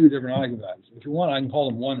n are two different eigenvalues. If you want, I can call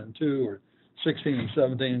them 1 and 2, or 16 and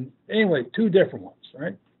 17. Anyway, two different ones,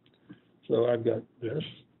 right? So I've got this.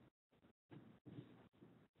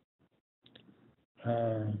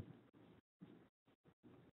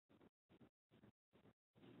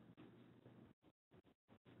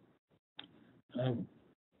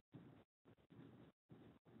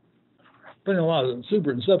 putting a lot of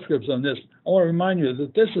super and subscripts on this, I want to remind you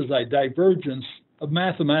that this is a divergence, a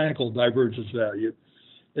mathematical divergence value.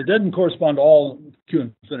 It doesn't correspond to all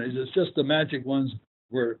Q infinities. It's just the magic ones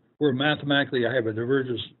where mathematically I have a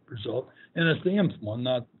divergence result, and it's the mth one,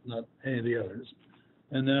 not any of the others.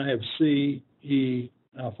 And then I have C, E,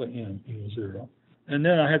 alpha n equals 0. And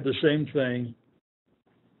then I have the same thing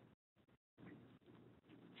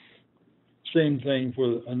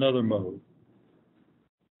for another mode.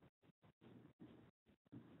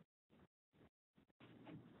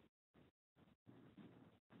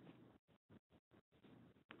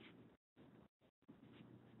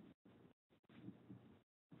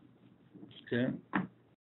 Okay.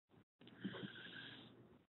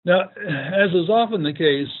 Now, as is often the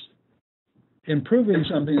case, improving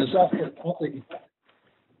something is often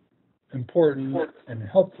important and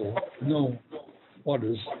helpful to know what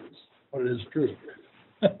is true.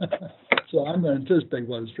 So I'm going to anticipate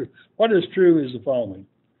what is true. What is true is the following.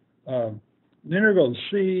 The integral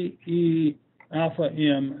C, E, alpha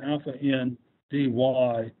m, alpha n, dy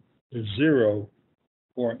is 0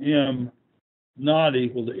 for m not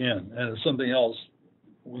equal to n, and it's something else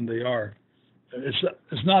when they are.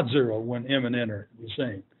 It's not 0 when m and n are the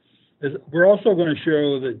same. We're also going to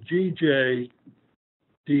show that Gj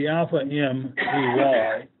d alpha m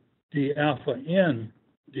dy d alpha n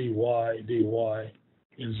dy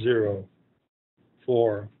is 0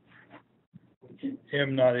 for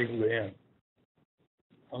m not equal to n.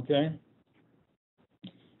 Okay?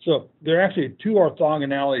 So there are actually two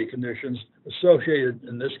orthogonality conditions associated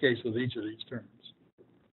in this case with each of these terms.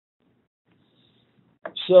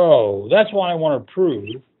 So that's what I want to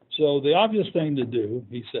prove. So the obvious thing to do,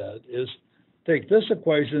 he said, is take this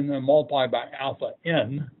equation and multiply by alpha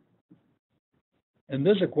n, and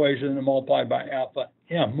this equation and multiply by alpha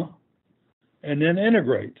m, and then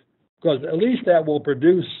integrate, because at least that will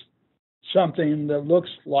produce something that looks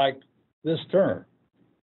like this term,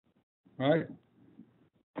 right?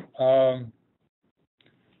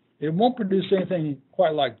 It won't produce anything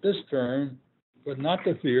quite like this term, but not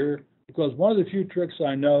to fear, because one of the few tricks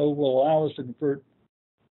I know will allow us to convert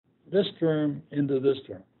this term into this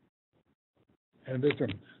term and this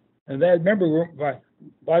term. And that, remember,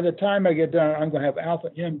 by the time I get done, I'm going to have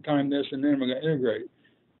alpha m times this, and then we're going to integrate.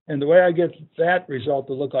 And the way I get that result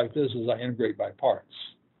to look like this is I integrate by parts.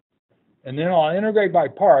 And then I'll integrate by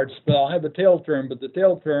parts, but I'll have a tail term, but the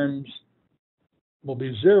tail terms will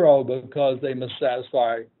be 0 because they must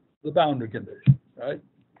satisfy the boundary condition, right?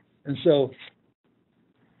 And so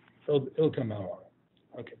it'll come out all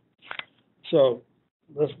right. Okay. So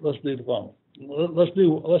let's do the following. Let's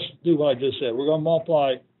do what I just said. We're going to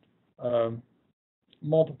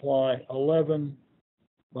multiply 11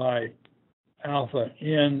 by alpha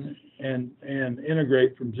n and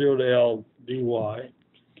integrate from 0 to L dy. We're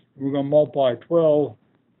going to multiply 12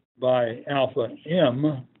 by alpha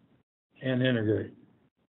m and integrate.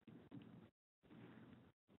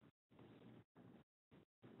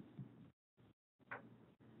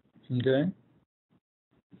 Okay.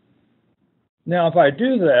 Now, if I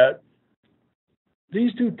do that,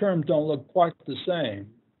 these two terms don't look quite the same,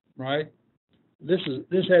 right? This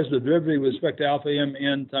has the derivative with respect to alpha m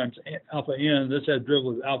n times alpha n. This has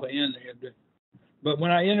derivative with alpha n. But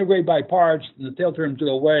when I integrate by parts and the tail terms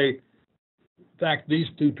go away, in fact, these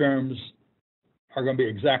two terms are going to be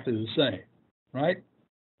exactly the same, right?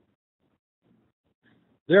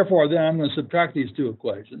 Therefore, then I'm going to subtract these two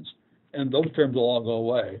equations, and those terms will all go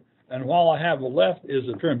away. And all I have left is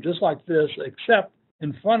a term just like this, except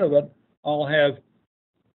in front of it, I'll have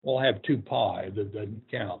 2 pi that doesn't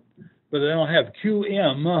count. But then I'll have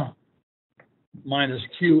qm minus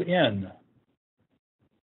qn.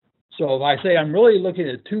 So if I say I'm really looking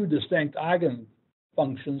at two distinct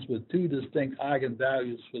eigenfunctions with two distinct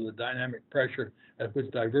eigenvalues for the dynamic pressure at which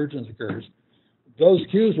divergence occurs, those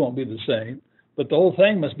q's won't be the same, but the whole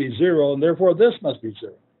thing must be 0, and therefore this must be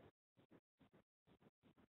 0.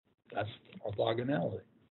 That's orthogonality.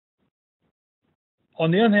 On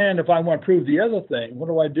the other hand, if I want to prove the other thing,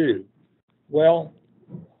 what do? Well,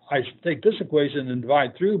 I take this equation and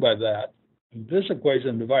divide through by that, and this equation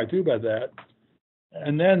and divide through by that,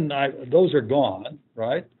 and then those are gone,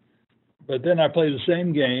 right? But then I play the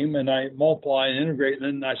same game, and I multiply and integrate,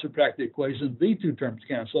 and then I subtract the equations. These two terms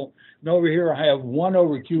cancel. And over here, I have 1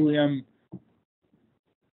 over qm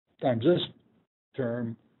times this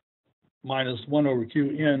term minus 1 over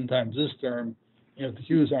qn times this term. And if the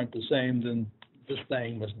q's aren't the same, then this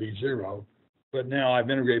thing must be 0. But now I've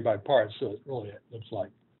integrated by parts, so it really looks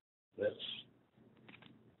like this.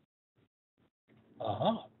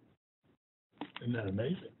 Aha. Isn't that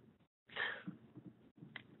amazing?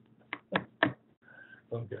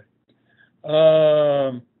 Okay.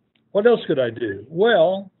 What else could I do?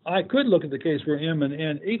 Well, I could look at the case where m and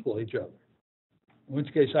n equal each other, in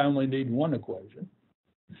which case I only need one equation.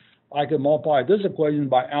 I could multiply this equation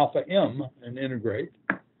by alpha m and integrate,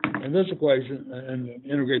 and this equation, and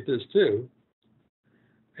integrate this too.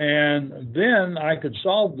 And then I could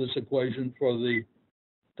solve this equation for the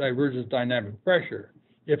divergence dynamic pressure.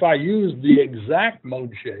 If I use the exact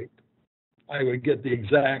mode shape, I would get the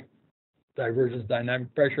exact divergence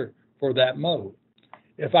dynamic pressure for that mode.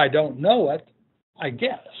 If I don't know it, I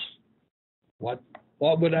guess. What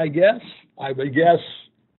would I guess? I would guess,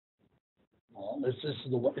 well, it's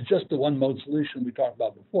just the one mode solution we talked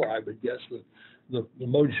about before. I would guess the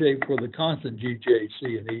mode shape for the constant G, J,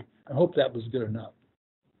 C, and E. I hope that was good enough.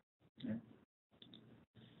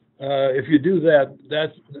 If you do that,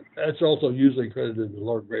 that's also usually credited to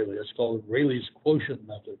Lord Rayleigh. It's called Rayleigh's quotient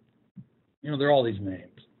method. You know, there are all these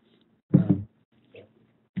names.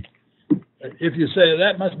 If you say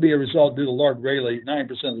that must be a result due to Lord Rayleigh, 9%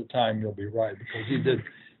 of the time you'll be right, because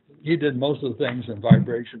he did most of the things in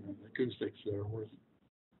vibration and acoustics that are worth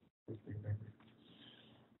remembering.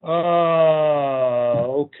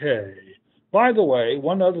 Okay. By the way,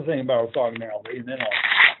 one other thing about orthogonality, and then I'll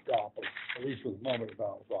stop, at least for the moment,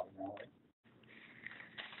 about orthogonality.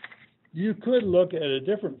 You could look at a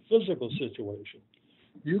different physical situation.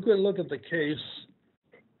 You could look at the case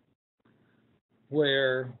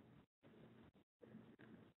where,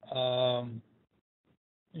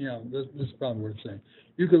 this is probably worth saying.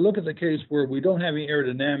 You could look at the case where we don't have any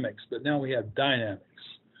aerodynamics, but now we have dynamics.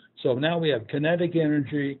 So now we have kinetic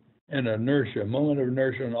energy and inertia, moment of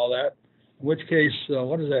inertia and all that. In which case,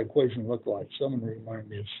 what does that equation look like? Someone remind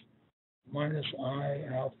me. It's minus I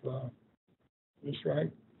alpha, this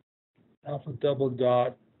right? Alpha double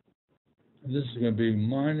dot. And this is going to be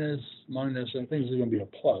minus, I think this is going to be a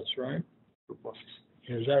plus, right?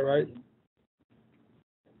 Is that right?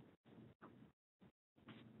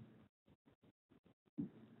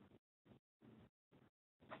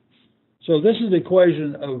 So this is the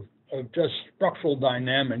equation of just structural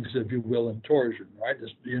dynamics, if you will, in torsion, right?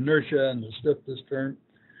 It's the inertia and the stiffness term.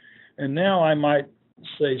 And now I might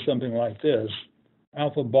say something like this: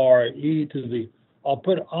 alpha bar e to the, I'll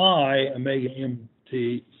put I omega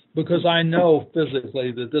mt, because I know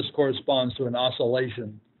physically that this corresponds to an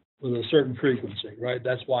oscillation with a certain frequency, right?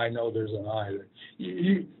 That's why I know there's an I there.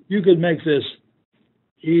 You could make this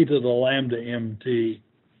e to the lambda mt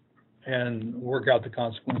and work out the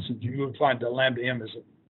consequences. You would find that lambda m is an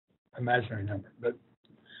imaginary number. But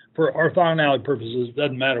for orthogonality purposes, it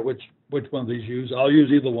doesn't matter which one of these you use. I'll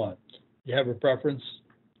use either one. You have a preference?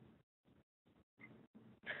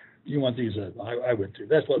 You want these? I would too.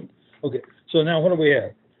 That's what. Okay. So now what do we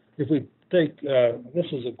have? If we take this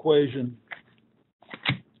is equation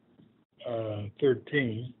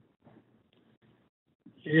 13.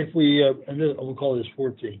 If we and this, we'll call this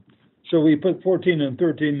 14. So we put 14 and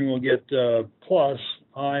 13, and we'll get plus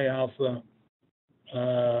I alpha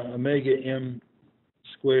omega m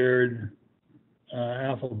squared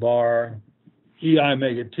alpha bar e I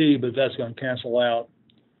omega t, but that's going to cancel out.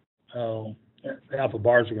 The alpha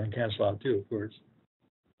bars are going to cancel out too, of course.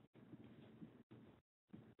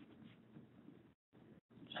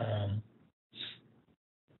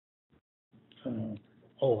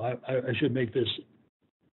 I should make this,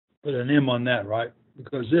 put an M on that, right?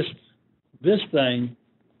 Because this thing,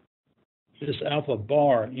 this alpha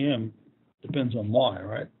bar M depends on Y,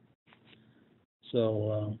 right?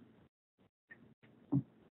 So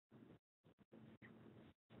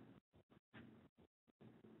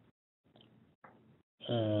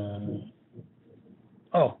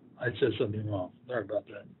I said something wrong. Sorry about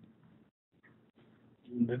that.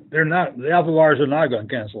 They're not, the alpha bars are not going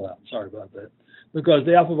to cancel out. Sorry about that. Because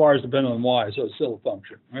the alpha bars depend on Y, so it's still a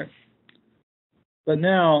function, right? But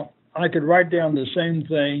now I could write down the same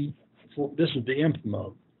thing for, this is the nth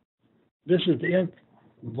mode. This is the nth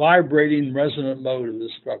vibrating resonant mode of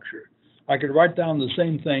this structure. I could write down the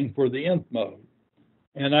same thing for the nth mode.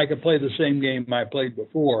 And I could play the same game I played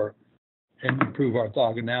before and prove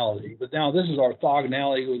orthogonality. But now this is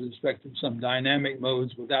orthogonality with respect to some dynamic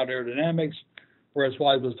modes without aerodynamics, whereas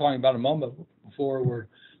what I was talking about a moment before were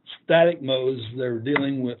static modes. They're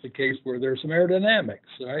dealing with the case where there's some aerodynamics,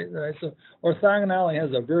 right? So orthogonality has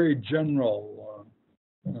a very general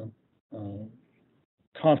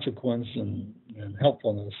consequence and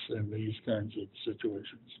helpfulness in these kinds of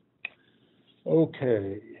situations.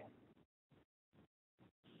 Okay.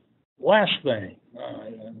 Last thing,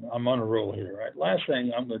 I'm on a roll here, right? Last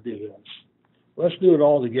thing, I'm going to do this. Let's do it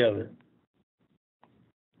all together.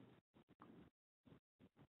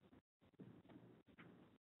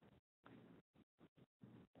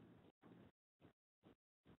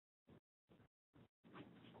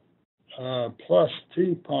 plus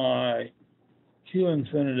 2 pi q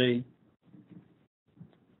infinity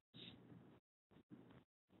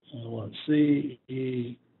C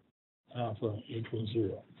E alpha equals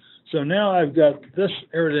 0. So now I've got this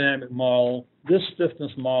aerodynamic model, this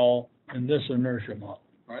stiffness model, and this inertia model,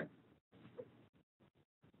 right?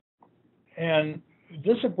 And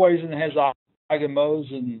this equation has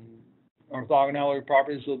eigenmodes and orthogonality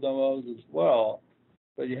properties of the modes as well,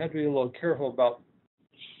 but you have to be a little careful about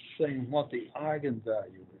saying what the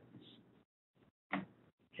eigenvalue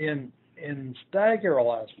is. In static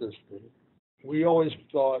aeroelasticity, we always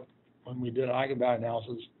thought, when we did eigenvalue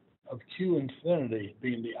analysis, of Q infinity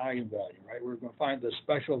being the eigenvalue, right? We're going to find the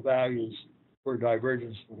special values for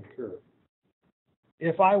divergence from the curve.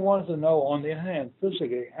 If I wanted to know, on the other hand,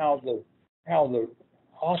 physically, how the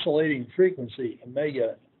oscillating frequency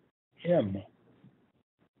omega m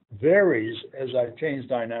varies as I change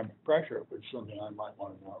dynamic pressure, which is something I might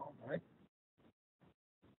want to know, right?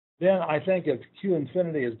 Then I think of Q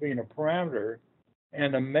infinity as being a parameter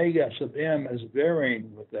and omega sub m as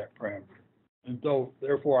varying with that parameter. And so,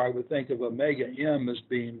 therefore, I would think of omega m as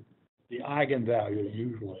being the eigenvalue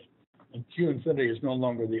usually. And Q infinity is no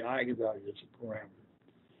longer the eigenvalue, it's a parameter.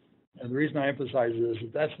 And the reason I emphasize this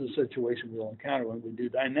is that's the situation we'll encounter when we do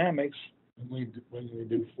dynamics and when we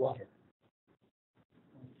do flutter.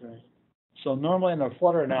 Okay. So normally in a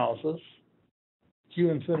flutter analysis,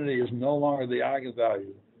 Q infinity is no longer the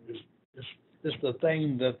eigenvalue. It's the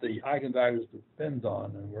thing that the eigenvalues depend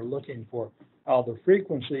on, and we're looking for how the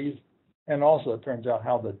frequencies, and also it turns out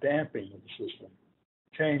how the damping of the system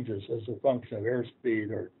changes as a function of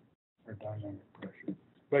airspeed or dynamic pressure.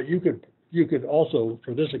 But you could also,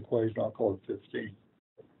 for this equation, I'll call it 15.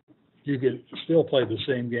 You could still play the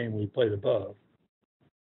same game we played above.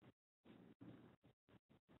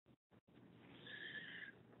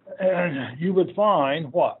 And you would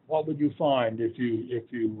find what? What would you find if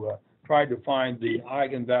you tried to find the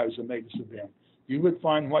eigenvalues of omega sub m? You would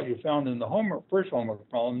find what you found in the first homework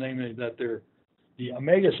problem, namely that the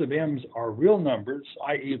omega sub m's are real numbers,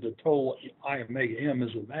 i.e. the total I omega m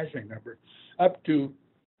is an imaginary number, up to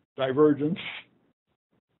divergence,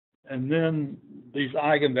 and then these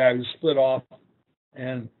eigenvalues split off,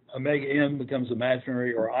 and omega m becomes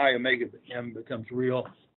imaginary, or I omega m becomes real,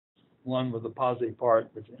 one with a positive part,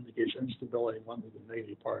 which indicates instability, one with a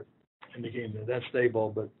negative part, indicating that that's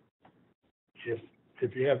stable. But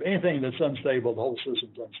if you have anything that's unstable, the whole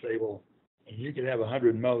system's unstable. And you could have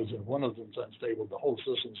 100 modes, and one of them's unstable, the whole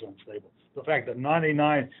system's unstable. The fact that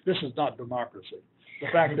 99, this is not democracy. The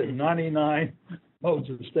fact that 99 modes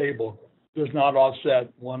are stable does not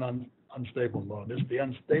offset one unstable mode. It's the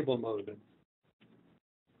unstable mode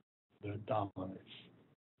that dominates.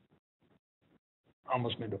 I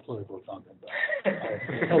almost made a political comment back.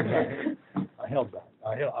 I held back.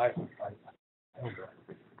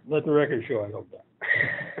 Let the record show I held back.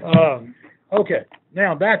 Okay,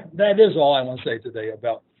 now that is all I want to say today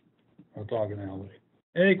about orthogonality.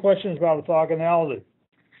 Any questions about orthogonality?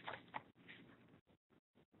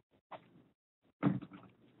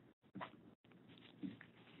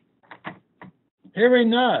 Hearing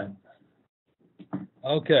none.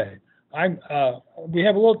 Okay, we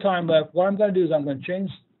have a little time left. What I'm going to do is I'm going to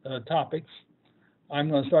change topics. I'm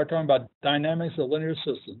going to start talking about dynamics of linear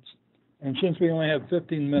systems. And since we only have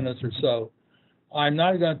 15 minutes or so, I'm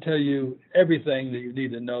not going to tell you everything that you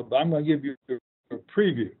need to know, but I'm going to give you a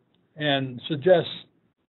preview and suggest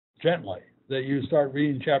gently that you start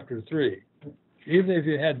reading chapter 3. Even if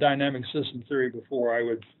you had dynamic system theory before, I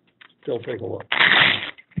would still take a look.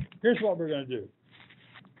 Here's what we're going to do.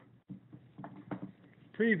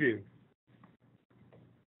 Preview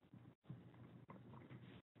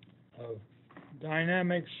of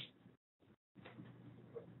dynamics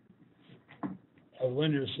of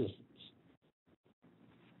linear systems.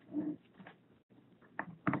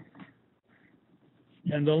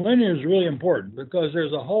 And the linear is really important because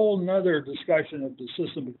there's a whole nother discussion if the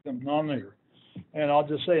system becomes nonlinear. And I'll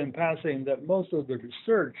just say in passing that most of the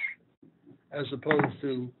research, as opposed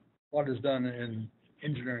to what is done in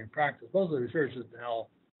engineering practice, most of the research is now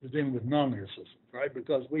dealing with nonlinear systems, right?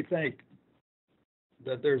 Because we think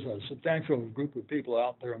that there's a substantial group of people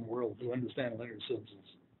out there in the world who understand linear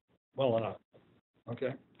systems well enough.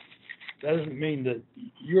 Okay? That doesn't mean that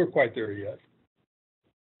you're quite there yet,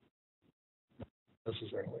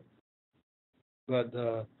 necessarily. But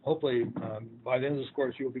hopefully, by the end of this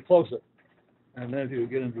course, you'll be closer. And then if you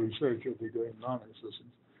get into research, you'll be doing nonlinear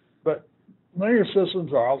systems. But linear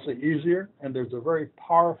systems are obviously easier, and there's a very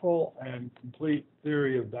powerful and complete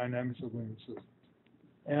theory of dynamics of linear systems.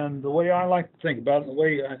 And the way I like to think about it, and the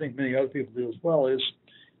way I think many other people do as well, is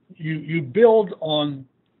you build on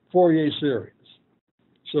Fourier series.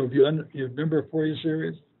 So if you remember Fourier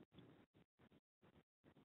series?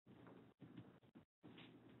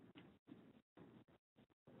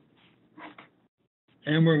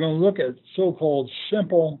 And we're going to look at so-called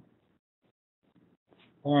simple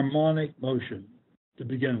harmonic motion to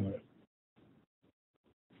begin with.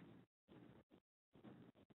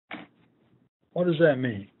 What does that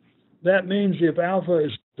mean? That means if alpha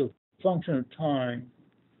is the function of time,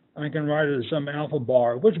 I can write it as some alpha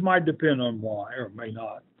bar, which might depend on y or may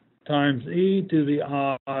not, times e to the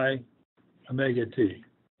I omega t.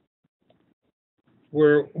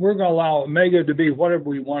 We're going to allow omega to be whatever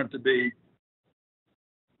we want it to be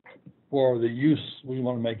for the use we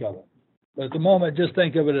want to make of it. But at the moment, just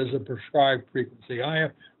think of it as a prescribed frequency. I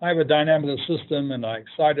have a dynamical system, and I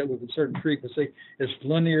excite it with a certain frequency. It's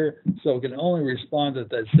linear, so it can only respond at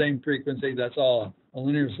that same frequency. That's all a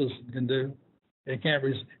linear system can do. It can't.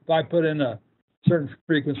 If I put in a certain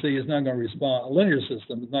frequency, it's not going to respond. A linear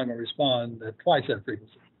system is not going to respond at twice that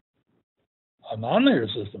frequency. A nonlinear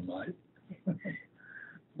system might,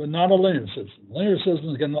 but not a linear system. Linear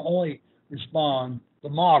systems can only respond. The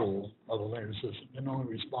model of a linear system can only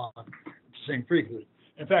respond to the same frequency.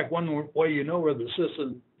 In fact, one way you know whether the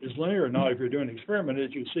system is linear or not, if you're doing an experiment,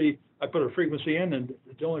 is you see I put a frequency in, and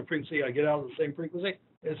the only frequency I get out of the same frequency,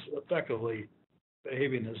 it's effectively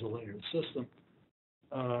behaving as a linear system.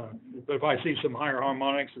 But if I see some higher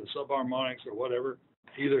harmonics or subharmonics or whatever,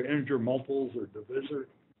 either integer multiples or divisors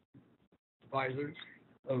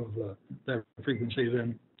of that frequency,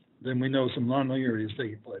 then we know some nonlinearity is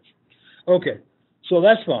taking place. Okay, so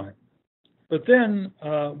that's fine. But then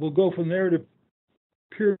we'll go from there to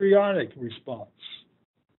periodic response.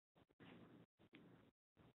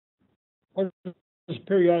 What is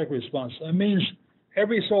periodic response? That means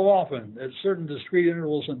every so often, at certain discrete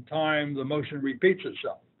intervals in time, the motion repeats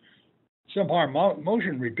itself. Simple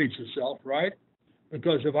motion repeats itself, right?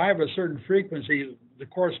 Because if I have a certain frequency, the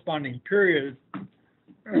corresponding period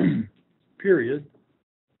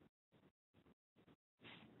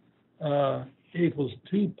equals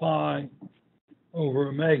 2 pi over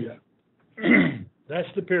omega. That's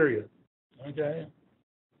the period, okay?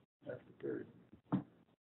 That's the period.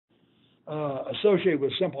 Associated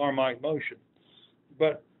with simple harmonic motion.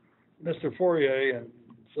 But Mr. Fourier and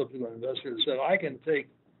subsequent investors said, I can take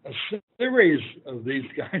a series of these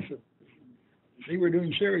kinds of, see, we're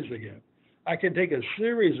doing series again. I can take a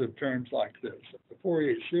series of terms like this, the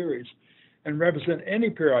Fourier series, and represent any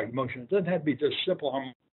periodic motion. It doesn't have to be just simple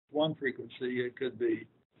harmonic one frequency. It could be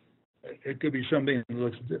something that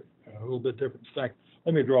looks a little bit different. In fact,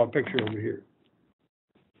 let me draw a picture over here.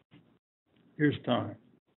 Here's time.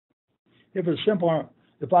 If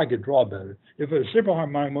I could draw better, if it's a simple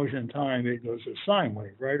harmonic motion in time, it goes a sine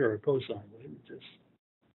wave, right, or a cosine wave,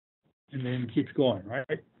 and then it keeps going,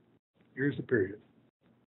 right? Here's the period.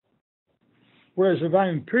 Whereas if I'm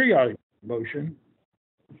in periodic motion,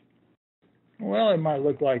 well, it might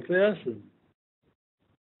look like this,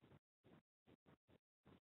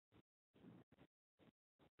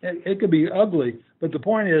 and it could be ugly, but the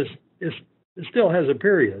point is, it still has a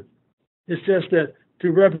period. It's just that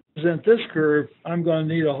to represent this curve, I'm going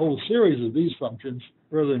to need a whole series of these functions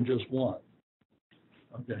rather than just one.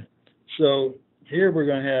 Okay, so here we're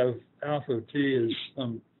going to have alpha of t is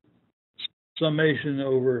some summation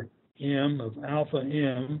over m of alpha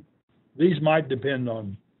m. These might depend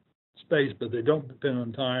on space, but they don't depend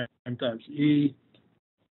on time, times e,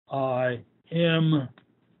 I, m.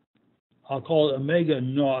 I'll call it omega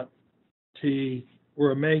naught t,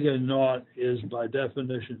 where omega naught is by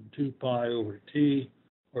definition 2 pi over t,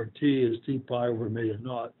 or t is 2 pi over omega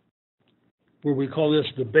naught, where we call this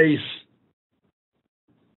the base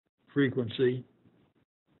frequency,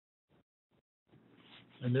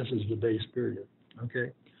 and this is the base period,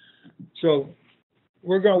 okay? So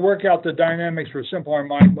we're going to work out the dynamics for simple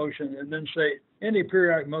harmonic motion and then say any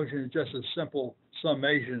periodic motion is just a simple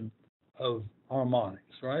summation of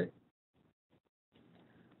harmonics, right?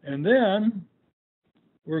 And then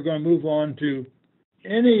we're going to move on to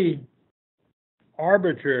any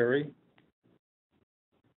arbitrary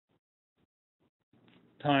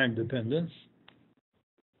time dependence,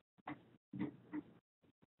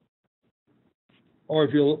 or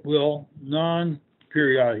if you will,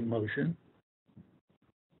 non-periodic motion,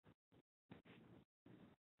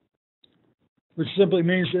 which simply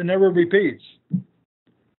means it never repeats.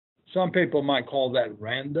 Some people might call that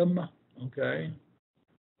random, okay?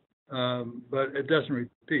 But it doesn't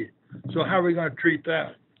repeat. So how are we going to treat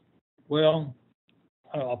that? Well,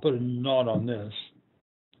 I'll put a knot on this.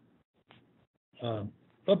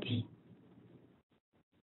 Oops.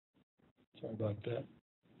 Sorry about that.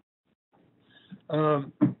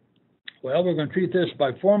 Well, we're going to treat this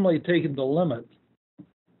by formally taking the limit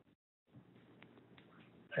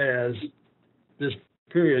as this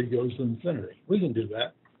period goes to infinity. We can do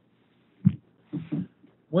that.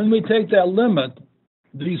 When we take that limit,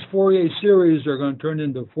 these Fourier series are going to turn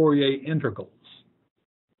into Fourier integrals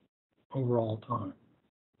over all time.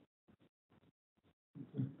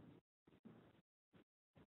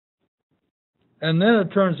 And then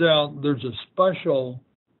it turns out there's a special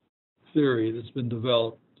theory that's been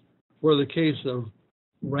developed for the case of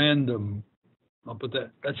random, I'll put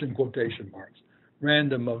that's in quotation marks,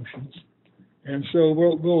 random motions. And so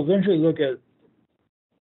we'll eventually look at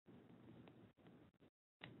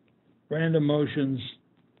random motions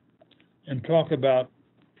and talk about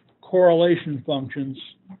correlation functions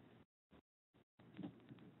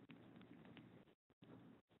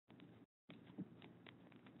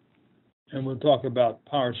and we'll talk about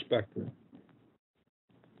power spectra.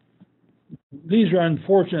 These are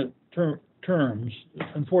unfortunate terms,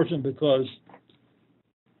 unfortunate because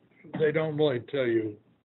they don't really tell you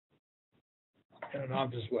in an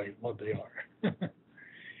obvious way what they are.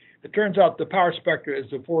 It turns out the power spectra is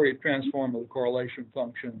the Fourier transform of the correlation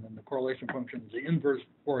function, and the correlation function is the inverse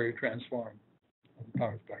Fourier transform of the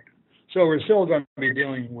power spectra. So we're still going to be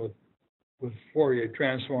dealing with Fourier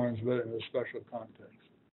transforms, but in a special context.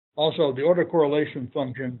 Also, the order correlation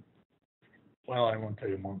function, well, I won't tell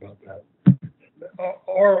you more about that.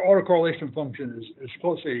 Our order correlation function is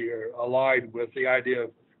closely allied with the idea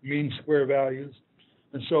of mean square values.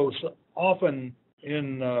 And so often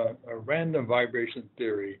in a random vibration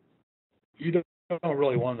theory, you don't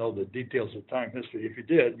really want to know the details of time history. If you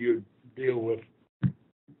did, you'd deal with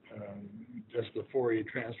just the Fourier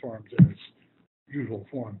transforms in its usual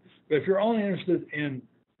form. But if you're only interested in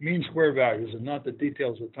mean square values and not the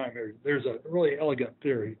details of time history, there's a really elegant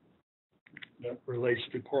theory that relates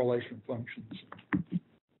to correlation functions.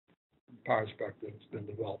 Power spectra has been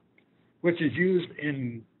developed, which is used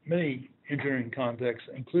in many engineering contexts,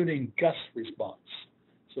 including gust response.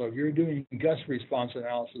 So if you're doing gust response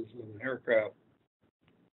analysis of an aircraft,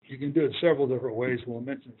 you can do it several different ways. We'll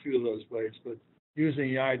mention a few of those ways, but using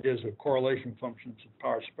the ideas of correlation functions and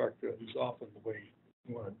power spectra is often the way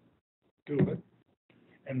you want to do it,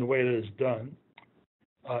 and the way that it's done.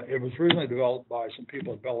 It was originally developed by some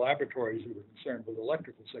people at Bell Laboratories who were concerned with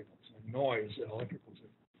electrical signals and noise in electrical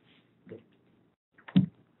signals.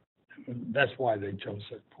 And that's why they chose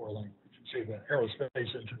that poor language. See, if an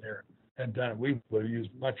aerospace engineer had done it, we would have used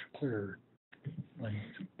much clearer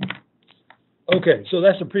language. Okay, so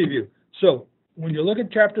that's a preview. So when you look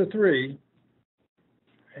at chapter 3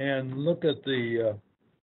 and look at the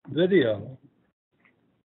video,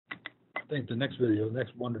 I think the next video, the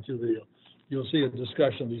next 1 or 2 videos, you'll see a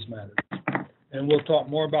discussion of these matters. And we'll talk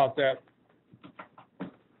more about that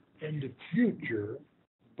in the future.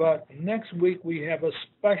 But next week we have a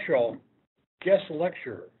special guest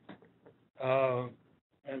lecture.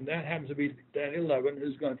 And that happens to be Dan 11,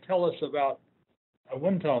 who's going to tell us about a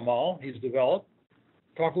wind tunnel model he's developed,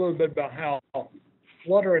 talk a little bit about how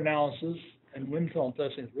flutter analysis and wind tunnel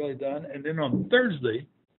testing is really done. And then on Thursday,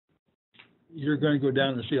 you're going to go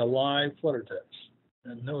down and see a live flutter test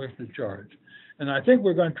and no extra charge. And I think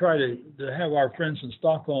we're going to try to have our friends in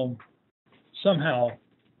Stockholm somehow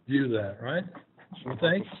view that, right? You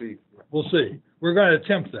think? We'll see. We're going to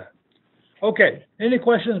attempt that. Okay. Any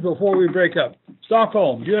questions before we break up?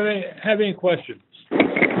 Stockholm, do you have any questions?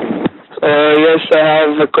 Yes, I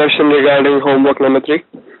have a question regarding homework number 3.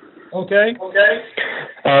 Okay.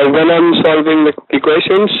 When I'm solving the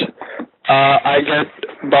equations, I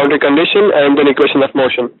get boundary condition and then equation of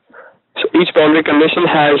motion. So each boundary condition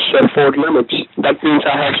has 4 limits. That means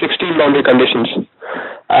I have 16 boundary conditions.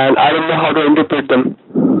 And I don't know how to interpret them.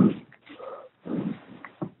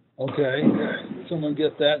 Okay. Someone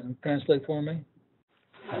get that and translate for me?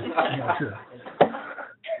 I'm not sure.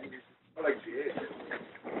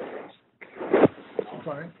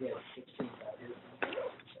 Sorry?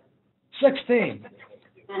 16.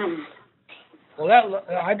 Well, that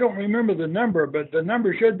I don't remember the number, but the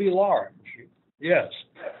number should be large. Yes.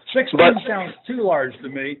 16 sounds too large to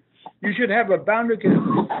me. You should have a boundary.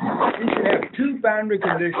 You should have 2 boundary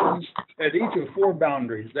conditions at each of 4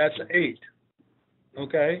 boundaries. That's 8.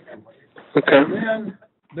 Okay. Okay. And then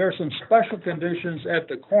there are some special conditions at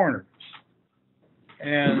the corners,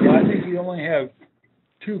 and I think you only have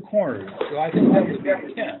 2 corners, so I think that would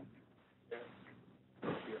be 10.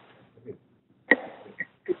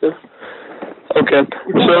 Okay.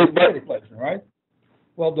 So, the plate equation, right?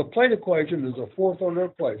 Well, the plate equation is a 4th order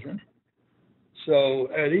equation. So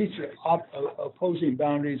at each opposing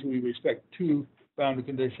boundaries, we respect 2 boundary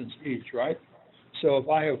conditions each, right? So if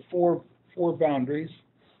I have four boundaries,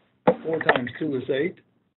 4 times 2 is 8.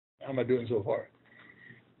 How am I doing so far?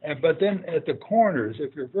 But then at the corners,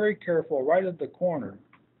 if you're very careful, right at the corner,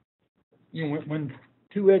 you know, when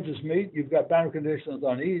 2 edges meet, you've got boundary conditions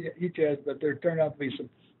on each edge, but there turn out to be some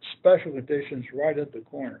special conditions right at the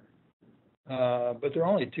corner. But there are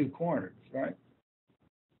only 2 corners, right?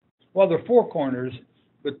 Well, there are 4 corners,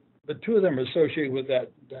 but 2 of them are associated with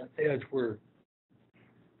that edge where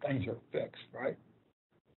things are fixed, right?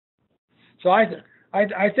 So I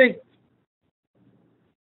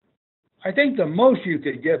think the most you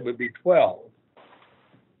could get would be 12.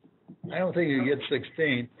 I don't think you get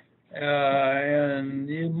 16, and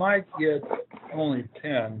you might get only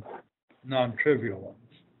 10 non-trivial ones.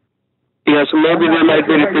 Yeah, so maybe they might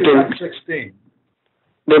be repeating. 16.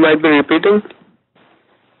 They might be repeating.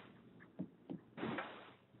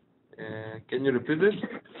 Can you repeat this?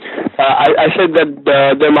 I said that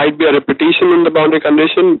there might be a repetition in the boundary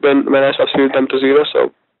condition when I substitute them to 0,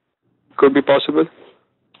 so could be possible.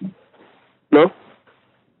 No?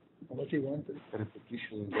 What do you want?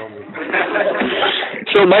 Repetition in boundary.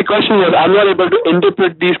 So my question was, I'm not able to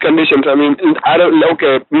interpret these conditions. I mean,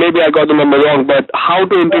 okay, maybe I got the number wrong, but how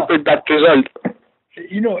to interpret that result?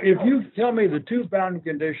 You know, if you tell me the 2 boundary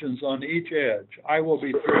conditions on each edge, I will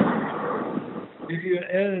be thrilled. If you,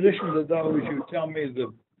 in addition to those, you tell me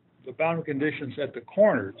the boundary conditions at the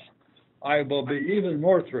corners, I will be even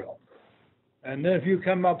more thrilled. And then if you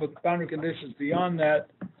come up with boundary conditions beyond that,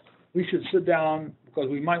 we should sit down because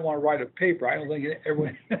we might want to write a paper. I don't think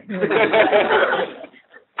everyone.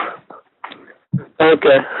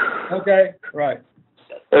 Okay. Okay. Right.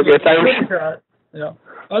 Okay. Thanks. Yeah.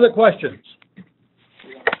 Other questions?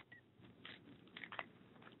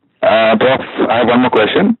 Prof, I have one more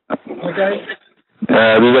question. Okay. This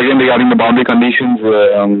is again regarding the boundary conditions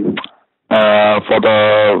for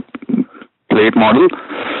the plate model.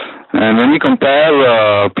 And when we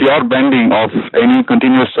compare pure bending of any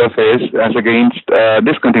continuous surface as against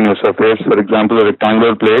discontinuous surface, for example, a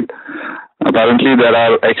rectangular plate, apparently there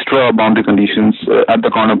are extra boundary conditions at the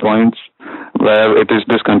corner points where it is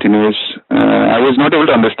discontinuous. I was not able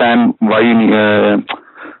to understand why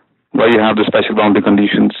you have the special boundary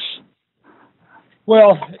conditions.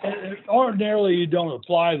 Well, ordinarily you don't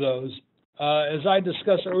apply those. As I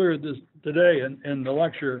discussed earlier today in the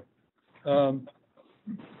lecture,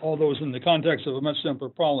 although it's in the context of a much simpler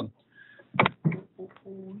problem.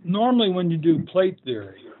 Normally when you do plate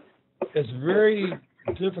theory, it's very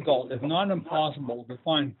difficult, if not impossible, to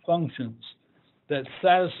find functions that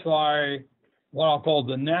satisfy what I'll call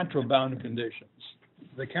the natural boundary conditions.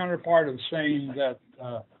 The counterpart of saying that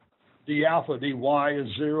d alpha dy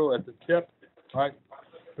is 0 at the tip, right?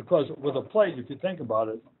 Because with a plate, if you think about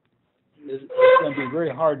it, it's going to be very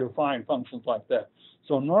hard to find functions like that.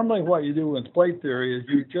 So normally what you do with plate theory is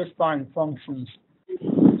you just find functions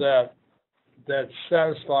that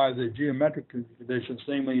satisfy the geometric conditions,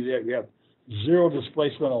 namely that you have 0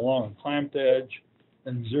 displacement along a clamped edge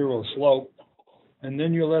and 0 slope, and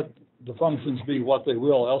then you let the functions be what they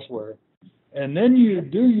will elsewhere. And then you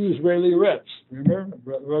do use Rayleigh-Ritz, remember,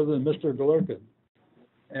 rather than Mr. Galerkin.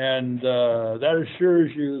 And that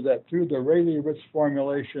assures you that through the Rayleigh-Ritz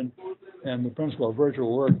formulation and the principle of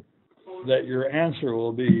virtual work, that your answer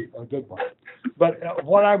will be a good one. But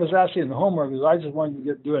what I was asking in the homework is I just wanted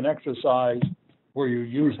you to do an exercise where you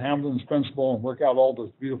use Hamilton's principle and work out all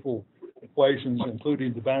those beautiful equations,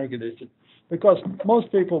 including the boundary condition, because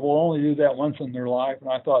most people will only do that once in their life, and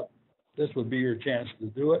I thought this would be your chance to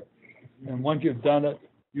do it. And once you've done it,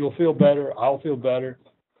 you'll feel better, I'll feel better,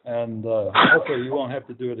 and hopefully you won't have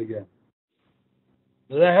to do it again.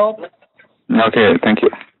 Does that help? Okay, thank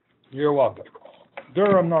you. You're welcome.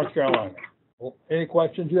 Durham, North Carolina. Well, any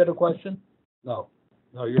questions? You had a question? No.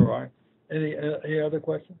 No, you're all right. Any other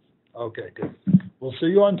questions? Okay, good. We'll see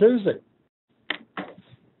you on Tuesday.